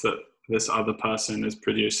artifice that this other person is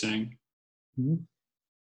producing. Mm-hmm.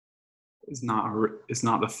 is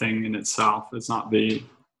not the thing in itself. It's not the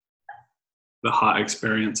heart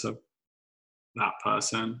experience of that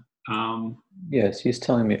person. Yes, he's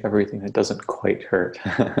telling me everything that doesn't quite hurt.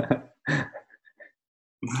 and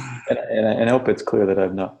I hope it's clear that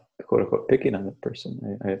I'm not, quote unquote, picking on that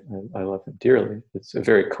person. I love him dearly. It's a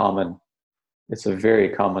very common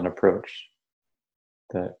approach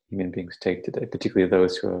that human beings take today, particularly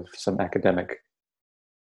those who have some academic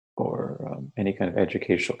or any kind of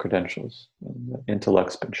educational credentials. And the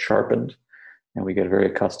intellect's been sharpened, and we get very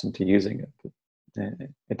accustomed to using it. But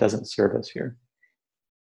it doesn't serve us here.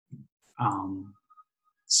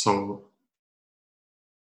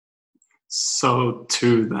 So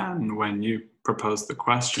too, then, when you propose the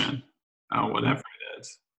question, whatever it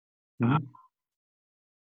is,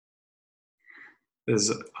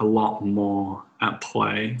 there's a lot more at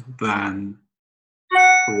play than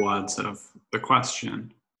the words of the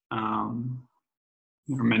question.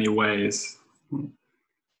 there are many ways.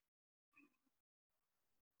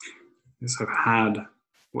 Yes,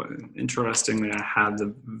 interestingly, I had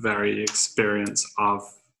the very experience of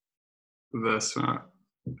this.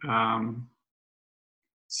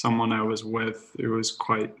 Someone I was with, it was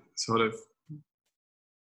quite sort of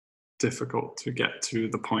difficult to get to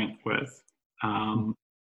the point with. And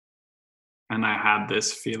I had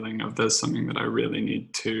this feeling of there's something that I really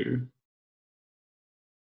need to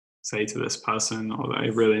say to this person, or that I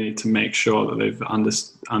really need to make sure that they've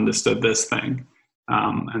understood this thing.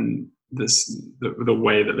 And the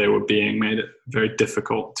way that they were being made it very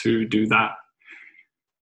difficult to do that.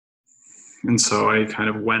 And so I kind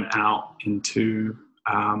of went out into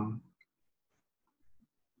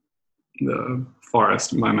the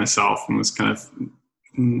forest by myself and was kind of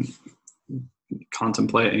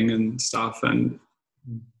contemplating and stuff and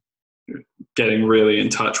getting really in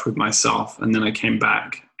touch with myself. And then I came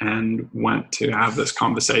back and went to have this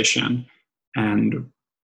conversation and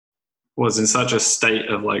was in such a state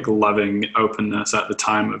of like loving openness at the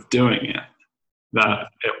time of doing it that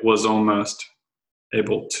it was almost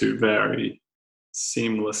able to very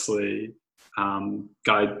seamlessly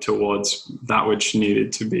guide towards that which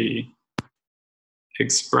needed to be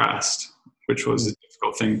expressed, which was a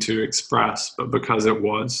difficult thing to express, but because it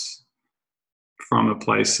was from a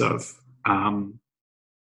place of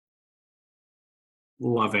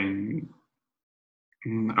loving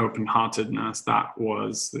open-heartedness, that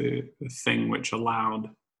was the thing which allowed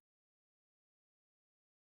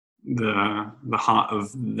the heart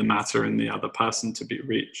of the matter in the other person to be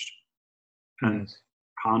reached. And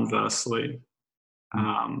conversely,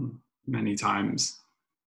 many times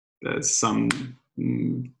there's some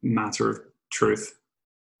matter of truth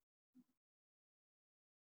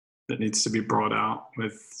that needs to be brought out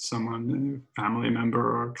with someone, a family member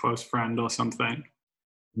or a close friend or something.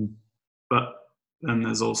 But then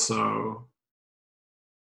there's also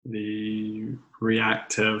the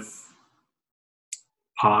reactive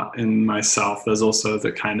part in myself. There's also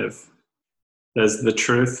the kind of, there's the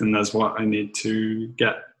truth and there's what I need to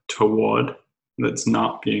get toward that's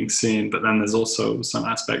not being seen. But then there's also some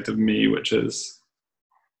aspect of me which is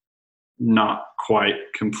not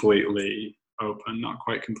quite completely open, not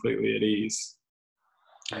quite completely at ease.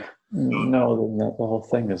 No, the whole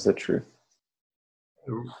thing is the truth.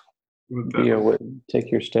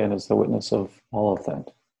 Take your stand as the witness of all of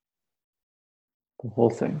that. The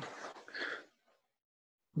whole thing.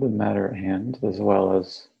 The matter at hand, as well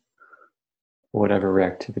as whatever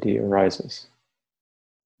reactivity arises.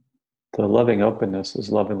 The loving openness is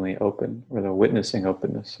lovingly open, or the witnessing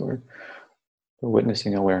openness, or the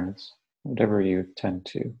witnessing awareness, whatever you tend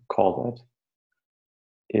to call that,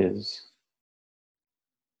 is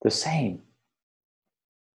the same.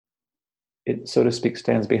 It, so to speak,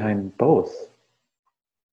 stands behind both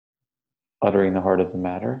uttering the heart of the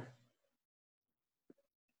matter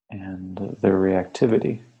and the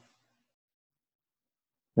reactivity.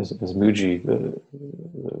 As Muji, the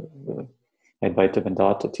Advaita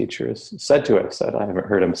Vedanta teacher, is said to have said, I haven't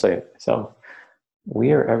heard him say it myself,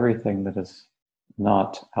 we are everything that is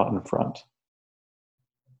not out in front.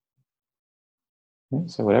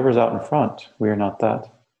 So whatever's out in front, we are not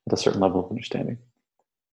that at a certain level of understanding.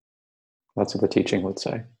 That's what the teaching would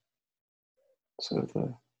say.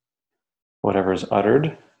 So whatever is uttered,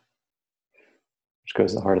 which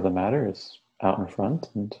goes to the heart of the matter, is out in front,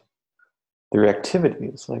 and the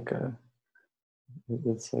reactivity is like a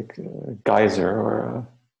geyser or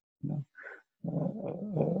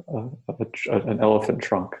an elephant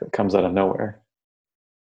trunk that comes out of nowhere,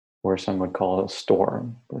 or some would call it a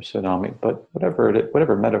storm or tsunami. But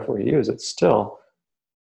whatever metaphor you use, it's still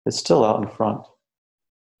out in front.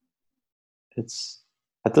 It's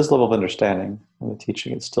at this level of understanding and the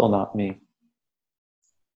teaching, it's still not me.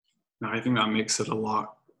 I think that makes it a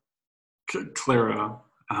lot clearer.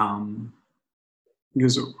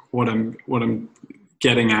 Because what I'm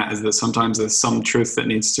getting at is that sometimes there's some truth that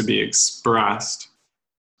needs to be expressed,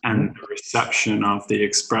 and the reception of the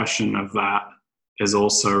expression of that is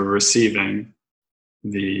also receiving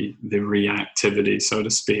the reactivity, so to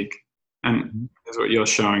speak. And what you're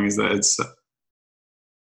showing is that it's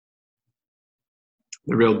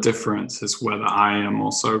the real difference is whether I am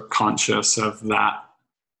also conscious of that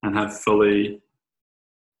and have fully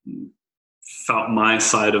felt my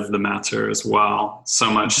side of the matter as well, so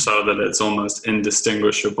much so that it's almost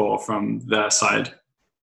indistinguishable from their side.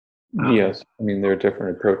 Yes, I mean, there are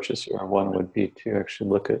different approaches here. One would be to actually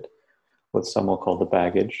look at what some will call the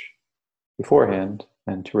baggage beforehand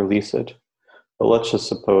and to release it. But let's just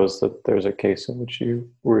suppose that there's a case in which you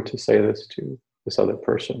were to say this to this other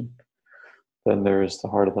person. Then there is the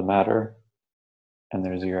heart of the matter, and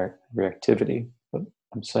there's your reactivity. But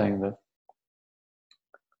I'm saying that,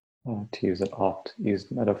 to use an oft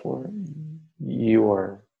used metaphor, you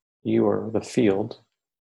are the field,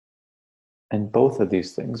 and both of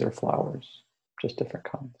these things are flowers, just different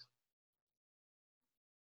kinds.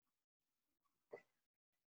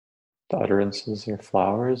 The utterances are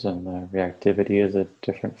flowers, and the reactivity is a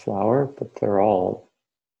different flower, but they're all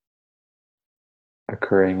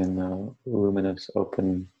occurring in the luminous,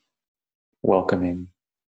 open, welcoming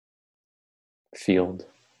field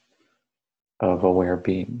of aware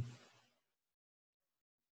being.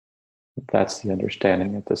 That's the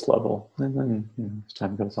understanding at this level. And then, as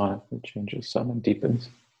time goes on, it changes some and deepens.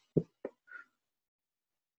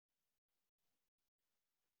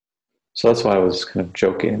 So that's why I was kind of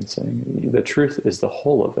joking and saying the truth is the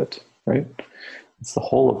whole of it, right? It's the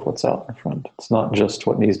whole of what's out in front. It's not just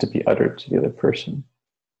what needs to be uttered to the other person.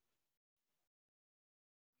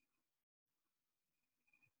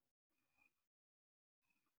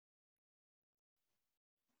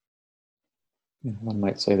 One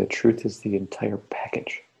might say the truth is the entire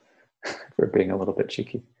package, for being a little bit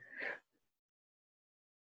cheeky.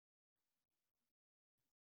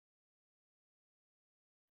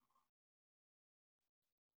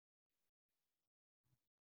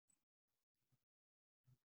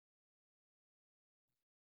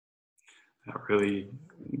 That really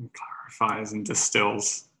clarifies and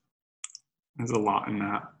distills. There's a lot in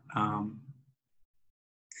that.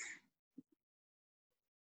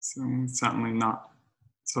 So it's certainly not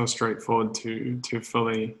so straightforward to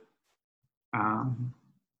fully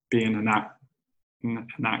be an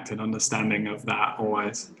enacted understanding of that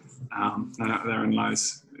always. Therein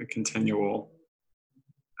lies a continual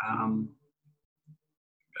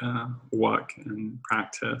work and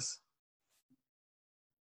practice.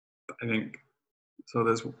 I think so.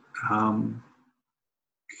 There's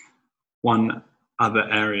one other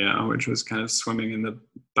area which was kind of swimming in the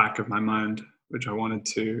back of my mind, which I wanted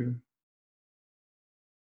to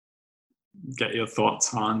get your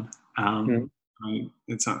thoughts on.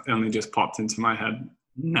 It's only just popped into my head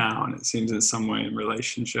now, and it seems in some way in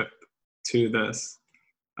relationship to this,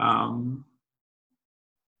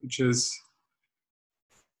 which is,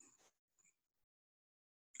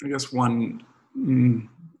 I guess, one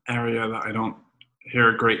area that I don't hear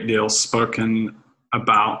a great deal spoken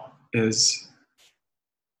about is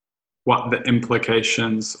what the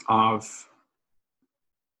implications of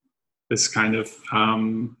this kind of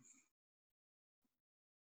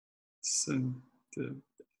the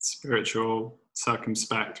spiritual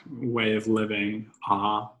circumspect way of living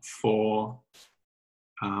are for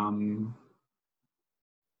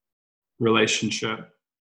relationship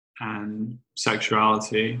and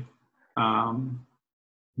sexuality. Oh,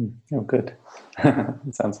 good.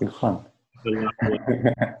 It sounds like fun.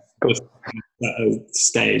 Cool.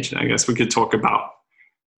 Stage, I guess we could talk about.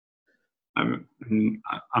 I'm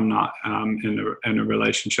not in a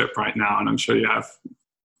relationship right now, and I'm sure you have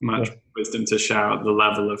much wisdom to share at the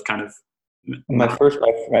level of kind of. My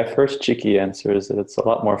first cheeky answer is that it's a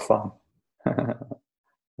lot more fun.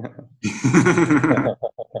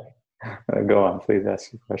 Go on, please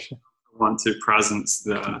ask your question. I want to presence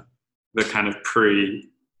the kind of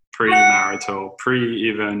pre-marital,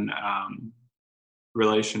 even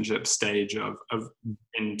relationship stage of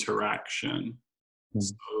interaction.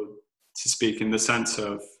 So to speak, in the sense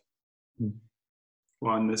of,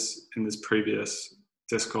 well, in this previous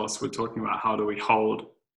discourse, we're talking about how do we hold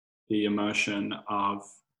the emotion of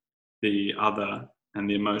the other and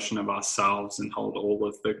the emotion of ourselves, and hold all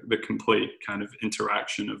of the complete kind of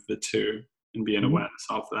interaction of the two, and be an awareness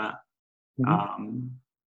of that.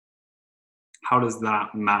 How does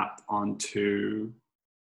that map onto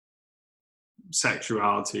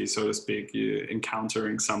sexuality, so to speak? You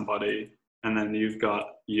encountering somebody, and then you've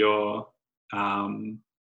got your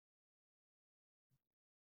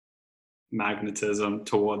magnetism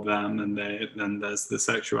toward them, and then there's the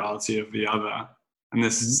sexuality of the other. And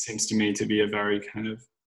this seems to me to be a very kind of,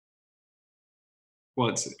 well,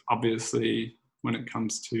 it's obviously, when it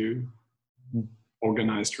comes to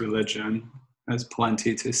organized religion, there's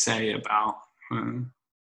plenty to say about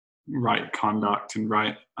right conduct and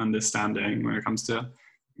right understanding when it comes to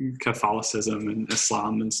Catholicism and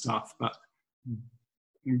Islam and stuff. But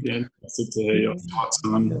I'd be interested to hear your thoughts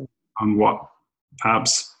on what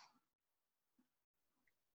perhaps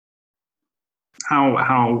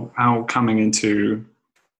how coming into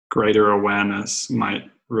greater awareness might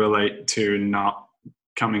relate to not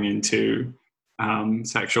coming into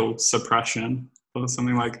sexual suppression or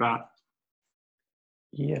something like that.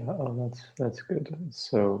 Yeah, that's good.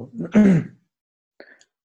 So that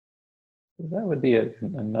would be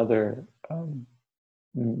another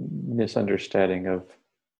misunderstanding of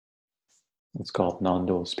what's called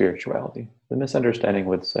non-dual spirituality. The misunderstanding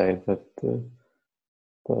would say that the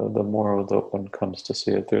more that one comes to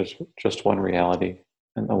see it, there's just one reality,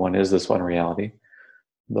 and the one is this one reality.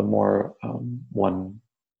 The more one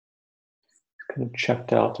kind of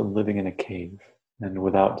checked out and living in a cave and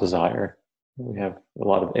without desire. We have a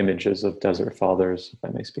lot of images of desert fathers, if I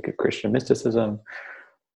may speak of Christian mysticism,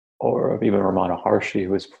 or of even Ramana Maharshi,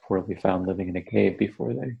 who was purportedly found living in a cave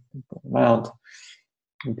before they brought him out.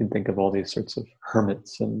 You can think of all these sorts of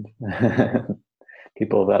hermits and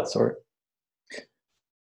people of that sort.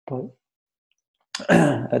 But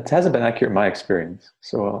it hasn't been accurate in my experience.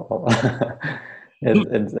 So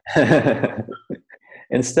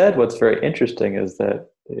instead, what's very interesting is that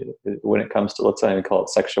when it comes to, let's not even call it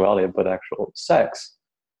sexuality, but actual sex,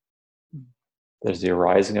 there's the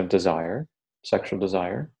arising of desire, sexual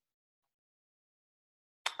desire.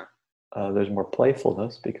 There's more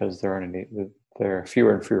playfulness because there are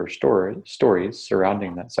fewer and fewer stories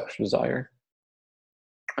surrounding that sexual desire.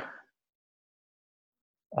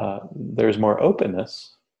 There's more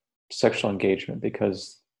openness, sexual engagement,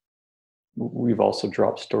 because we've also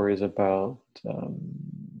dropped stories about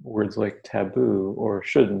words like taboo or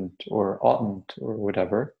shouldn't or oughtn't or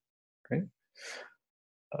whatever, right?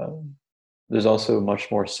 There's also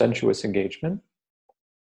much more sensuous engagement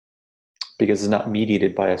because it's not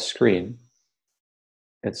mediated by a screen.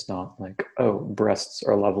 It's not like, oh, breasts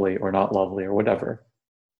are lovely or not lovely or whatever,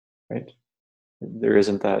 right? There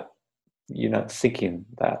isn't that, you're not thinking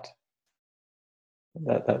that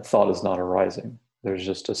thought is not arising. There's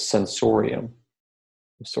just a sensorium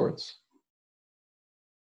of sorts.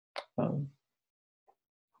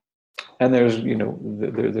 And there's,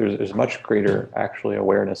 there's much greater actually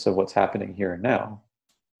awareness of what's happening here and now,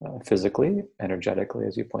 physically, energetically,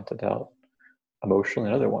 as you pointed out, emotionally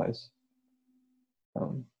and otherwise. I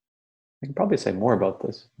can probably say more about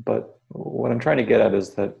this, but what I'm trying to get at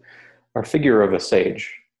is that our figure of a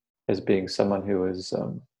sage as being someone who is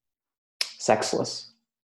sexless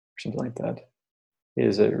or something like that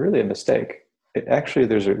is really a mistake. Actually,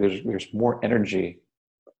 there's more energy.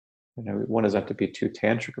 One doesn't have to be too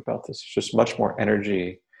tantric about this. It's just much more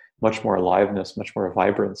energy, much more aliveness, much more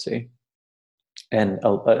vibrancy, and a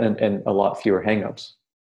lot fewer hangups.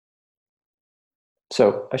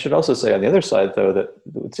 So I should also say on the other side, though, that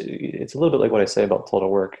it's a little bit like what I say about total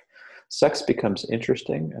work. Sex becomes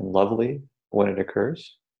interesting and lovely when it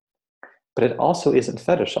occurs, but it also isn't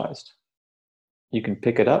fetishized. You can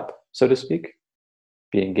pick it up, so to speak,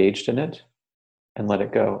 be engaged in it, and let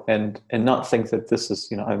it go, and not think that this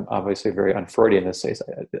is, I'm obviously very un-Freudian in this case.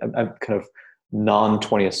 I'm kind of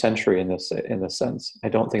non-20th century in this sense. I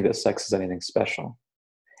don't think that sex is anything special,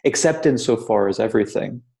 except insofar as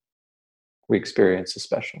everything we experience is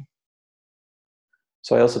special.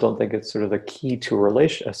 So I also don't think it's sort of the key to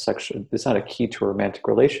it's not a key to a romantic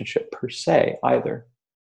relationship per se either,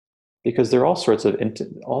 because there are all sorts of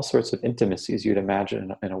intimacies you'd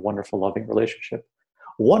imagine in a wonderful, loving relationship.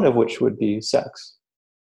 One of which would be sex,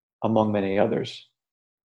 among many others.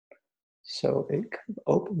 So it kind of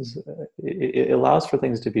opens, it allows for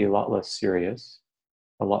things to be a lot less serious,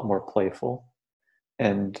 a lot more playful,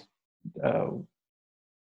 and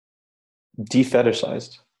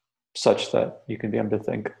de-fetishized, such that you can be able to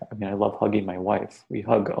think, I love hugging my wife. We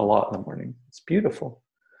hug a lot in the morning. It's beautiful.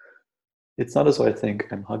 It's not as though I think,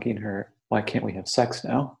 I'm hugging her, why can't we have sex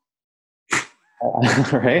now?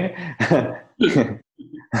 Right?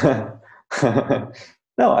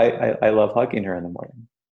 No, I love hugging her in the morning.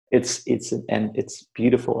 It's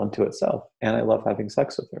beautiful unto itself, and I love having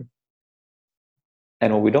sex with her.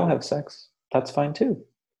 And when we don't have sex, that's fine too.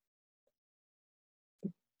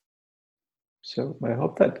 So I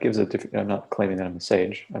hope that gives a different. I'm not claiming that I'm a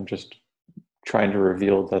sage. I'm just trying to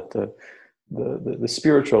reveal that the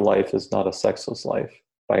spiritual life is not a sexless life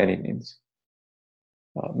by any means.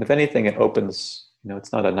 If anything, it opens.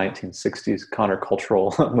 It's not a 1960s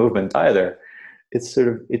countercultural movement either.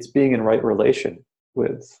 It's being in right relation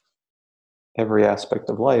with every aspect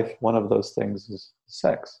of life. One of those things is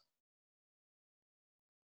sex.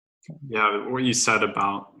 Yeah, what you said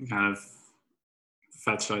about kind of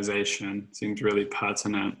fetishization seemed really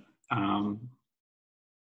pertinent.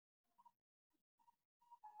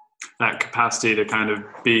 That capacity to kind of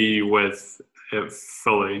be with it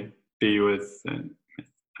fully, be with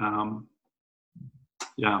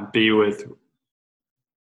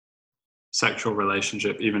sexual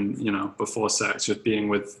relationship, even before sex, just being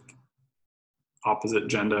with opposite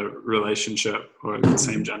gender relationship or the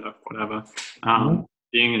same gender, whatever.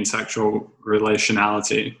 Being in sexual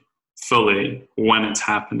relationality fully when it's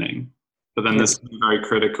happening. But then this is very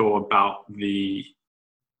critical about the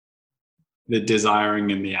desiring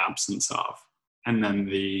in the absence of, and then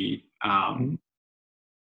the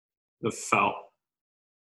felt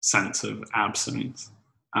sense of absence.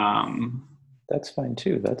 That's fine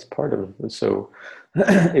too. That's part of it. So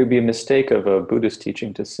it would be a mistake of a Buddhist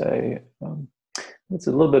teaching to say, it's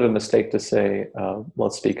a little bit of a mistake to say,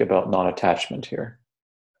 let's speak about non-attachment here.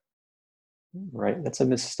 Right? That's a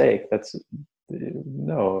mistake.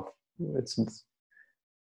 No,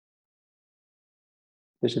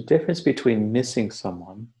 there's a difference between missing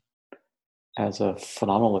someone as a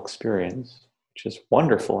phenomenal experience, which is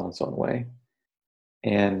wonderful in its own way,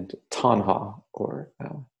 and tanha, or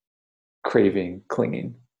craving,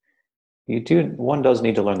 clinging. One does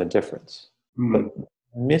need to learn the difference. But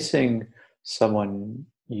missing someone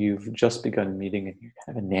you've just begun meeting, and you're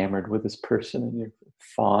kind of enamored with this person, and you're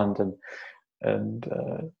fond, and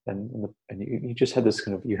you just had this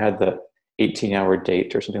you had the 18-hour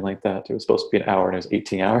date or something like that. It was supposed to be an hour and it was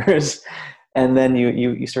 18 hours. And then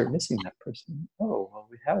you start missing that person. Oh, well,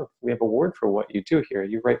 we have a word for what you do here.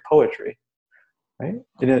 You write poetry, right?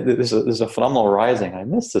 There's a phenomenal rising. I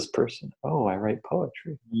miss this person. Oh, I write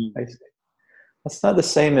poetry. I see. That's not the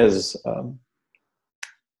same as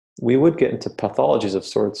we would get into pathologies of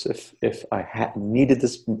sorts if I had needed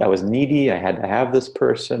this. I was needy. I had to have this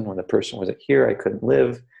person. When the person wasn't here, I couldn't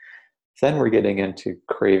live. Then we're getting into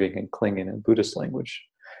craving and clinging in Buddhist language.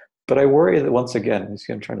 But I worry that once again,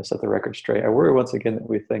 I'm trying to set the record straight. I worry once again that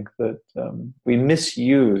we think that we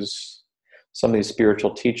misuse some of these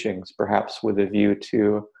spiritual teachings, perhaps with a view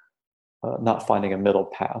to not finding a middle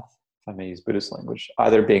path, if I may use Buddhist language,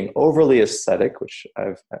 either being overly ascetic, which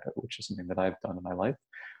is something that I've done in my life,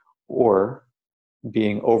 or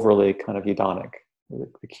being overly kind of hedonic.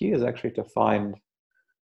 The key is actually to find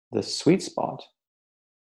the sweet spot.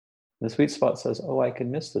 The sweet spot says, oh, I can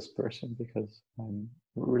miss this person because I'm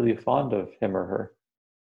really fond of him or her.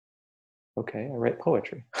 Okay, I write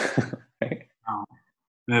poetry. Right?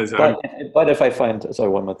 But if I find, sorry,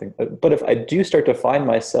 one more thing. But if I do start to find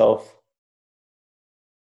myself,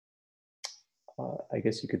 I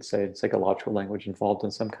guess you could say in psychological language, involved in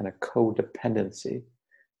some kind of codependency,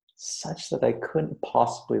 such that I couldn't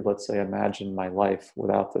possibly, let's say, imagine my life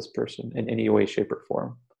without this person in any way, shape, or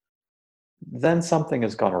form, then something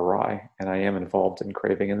has gone awry and I am involved in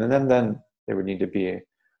craving. And then there would need to be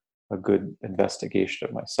a good investigation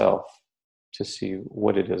of myself to see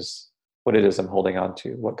what it is I'm holding on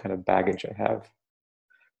to, what kind of baggage I have.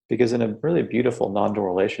 Because in a really beautiful non-dual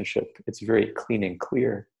relationship, it's very clean and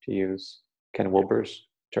clear, to use Ken Wilber's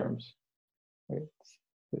terms. Right?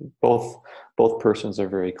 Both persons are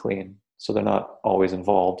very clean, so they're not always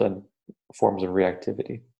involved in forms of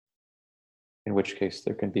reactivity, in which case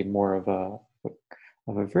there can be more of a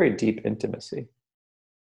very deep intimacy.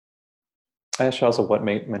 I actually also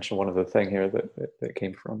mention one other thing here that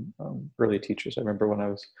came from early teachers. I remember when I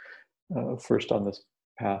was first on this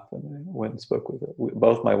path, and I went and spoke with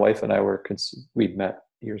both my wife and I we'd met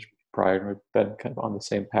years prior, and we'd been kind of on the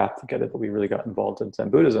same path together, but we really got involved in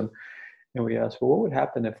Zen Buddhism. And we asked, well, what would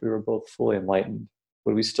happen if we were both fully enlightened?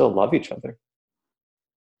 Would we still love each other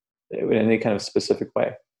in any kind of specific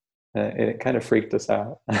way? And it kind of freaked us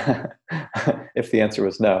out if the answer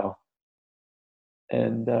was no.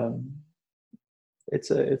 And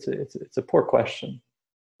it's a poor question.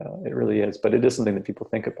 It really is, but it is something that people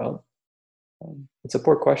think about. It's a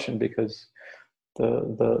poor question because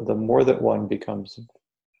the more that one becomes,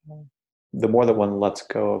 the more that one lets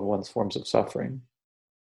go of one's forms of suffering,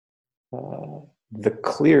 the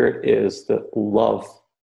clearer it is that love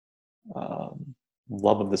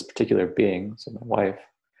of this particular being, so my wife,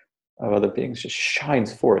 of other beings, just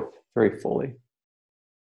shines forth very fully.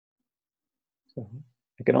 So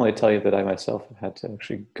I can only tell you that I myself have had to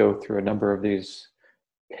actually go through a number of these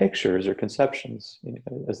pictures or conceptions.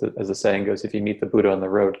 As the saying goes, if you meet the Buddha on the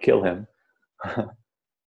road, kill him.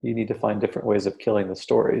 You need to find different ways of killing the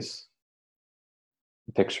stories,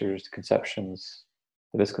 the pictures, the conceptions,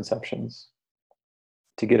 the misconceptions,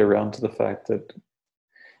 to get around to the fact that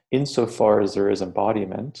insofar as there is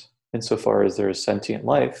embodiment, insofar as there is sentient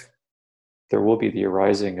life, there will be the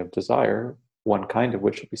arising of desire, one kind of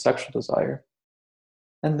which will be sexual desire.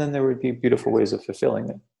 And then there would be beautiful ways of fulfilling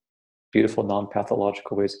it, beautiful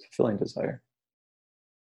non-pathological ways of fulfilling desire.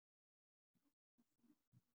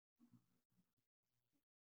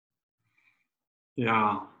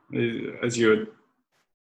 Yeah, as you were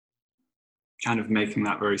kind of making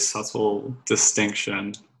that very subtle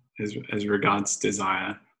distinction as regards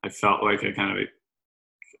desire, I felt like I kind of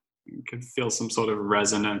could feel some sort of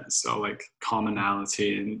resonance or like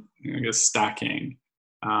commonality and I guess stacking.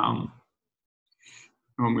 When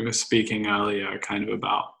we were speaking earlier, kind of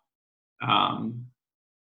about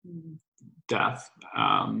death,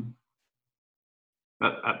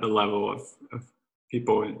 at the level of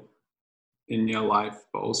people in your life,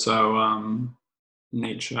 but also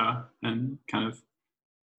nature and kind of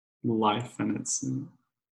life and its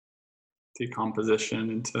decomposition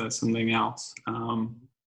into something else.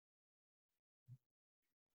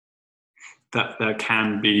 That there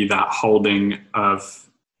can be that holding of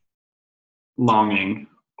longing,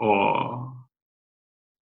 or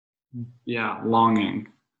longing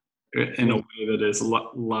in a way that is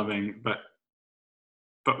loving, but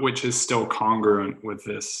which is still congruent with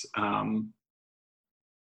this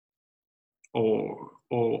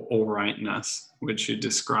all rightness which you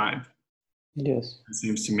describe. Yes. It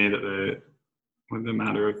seems to me that with the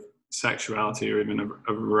matter of sexuality, or even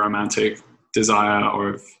a romantic desire, or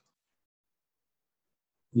of,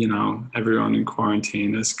 everyone in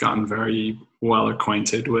quarantine has gotten very well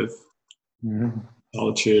acquainted with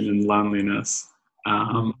solitude and loneliness.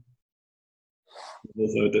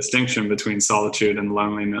 There's a distinction between solitude and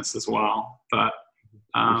loneliness as well, but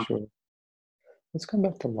sure. Let's come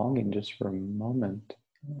back to longing just for a moment.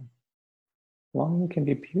 Longing can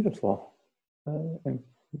be beautiful, and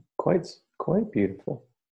quite beautiful.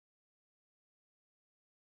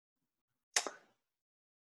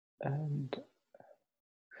 And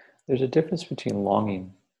there's a difference between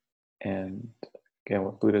longing and, again,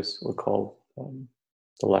 what Buddhists would call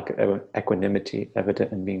the lack of equanimity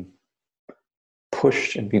evident in being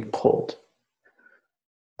pushed and being pulled.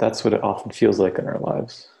 That's what it often feels like in our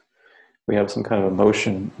lives. We have some kind of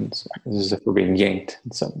emotion, it's as if we're being yanked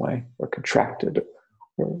in some way, or contracted,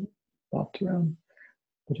 or bopped around.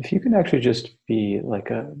 But if you can actually just be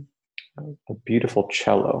like a beautiful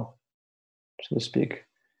cello, so to speak,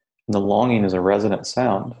 and the longing is a resonant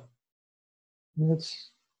sound,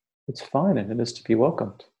 it's fine, and it is to be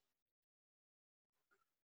welcomed.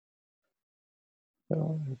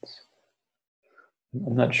 So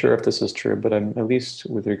I'm not sure if this is true, but I'm, at least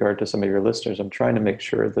with regard to some of your listeners, I'm trying to make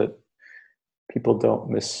sure that people don't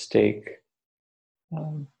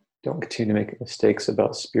don't continue to make mistakes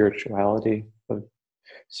about spirituality. But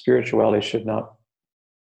spirituality should not,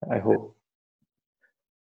 I hope,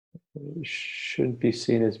 should be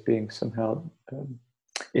seen as being somehow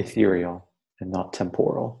ethereal and not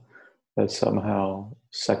temporal, as somehow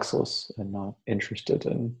sexless and not interested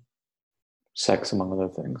in sex, among other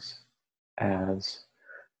things, as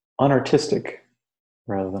unartistic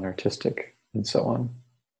rather than artistic, and so on.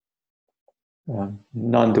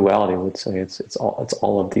 Non-duality would say it's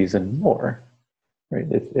all of these and more, right?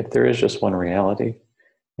 If there is just one reality,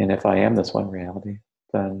 and if I am this one reality,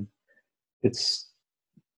 then it's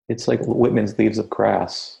like Whitman's Leaves of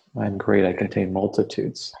Grass. I'm great, I contain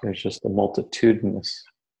multitudes. There's just the multitudinous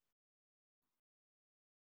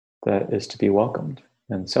that is to be welcomed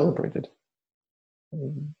and celebrated.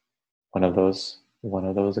 One of those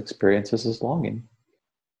experiences is longing.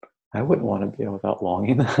 I wouldn't want to be without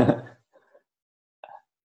longing.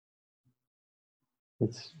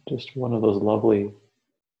 It's just one of those lovely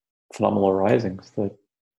phenomenal arisings that,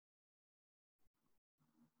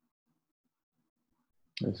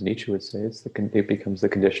 as Nietzsche would say, it becomes the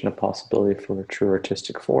condition of possibility for a true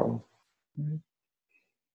artistic form.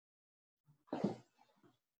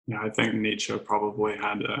 Yeah, I think Nietzsche probably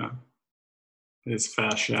had his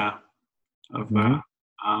fair share of that,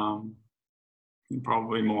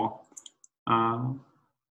 probably more.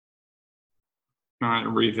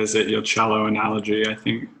 Revisit your cello analogy. I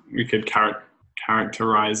think we could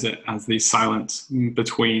characterize it as the silence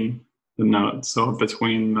between the notes, or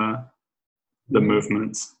between the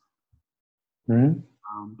movements,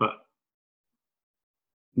 but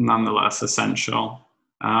nonetheless essential.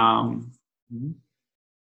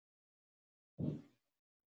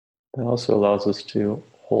 It also allows us to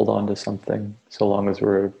hold on to something, so long as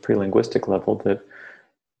we're at a pre-linguistic level, that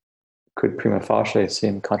could prima facie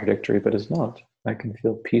seem contradictory, but is not. I can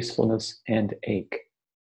feel peacefulness and ache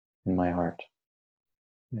in my heart.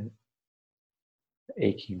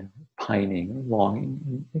 Aching, pining,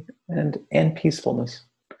 longing, and peacefulness.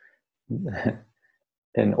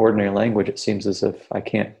 In ordinary language, it seems as if I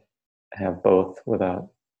can't have both without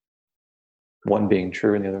one being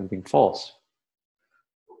true and the other one being false,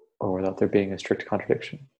 or without there being a strict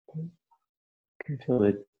contradiction. I can feel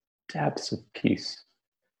the depths of peace.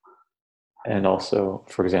 And also,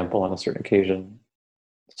 for example, on a certain occasion,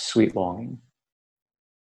 sweet longing.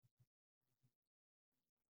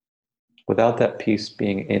 Without that peace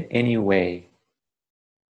being in any way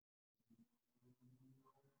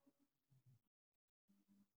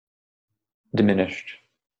diminished,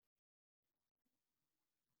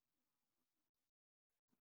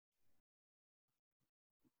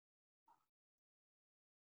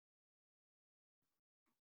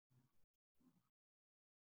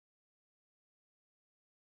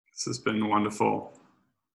 This has been wonderful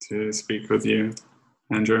to speak with you,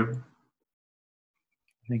 Andrew.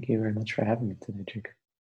 Thank you very much for having me today, Jacob.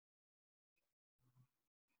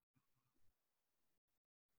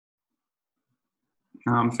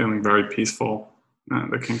 I'm feeling very peaceful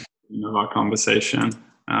at the conclusion of our conversation,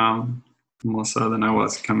 more so than I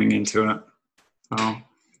was coming into it. So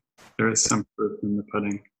there is some proof in the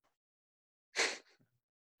pudding.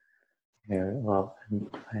 Yeah, well,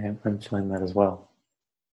 I'm feeling that as well.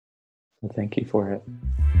 So thank you for it.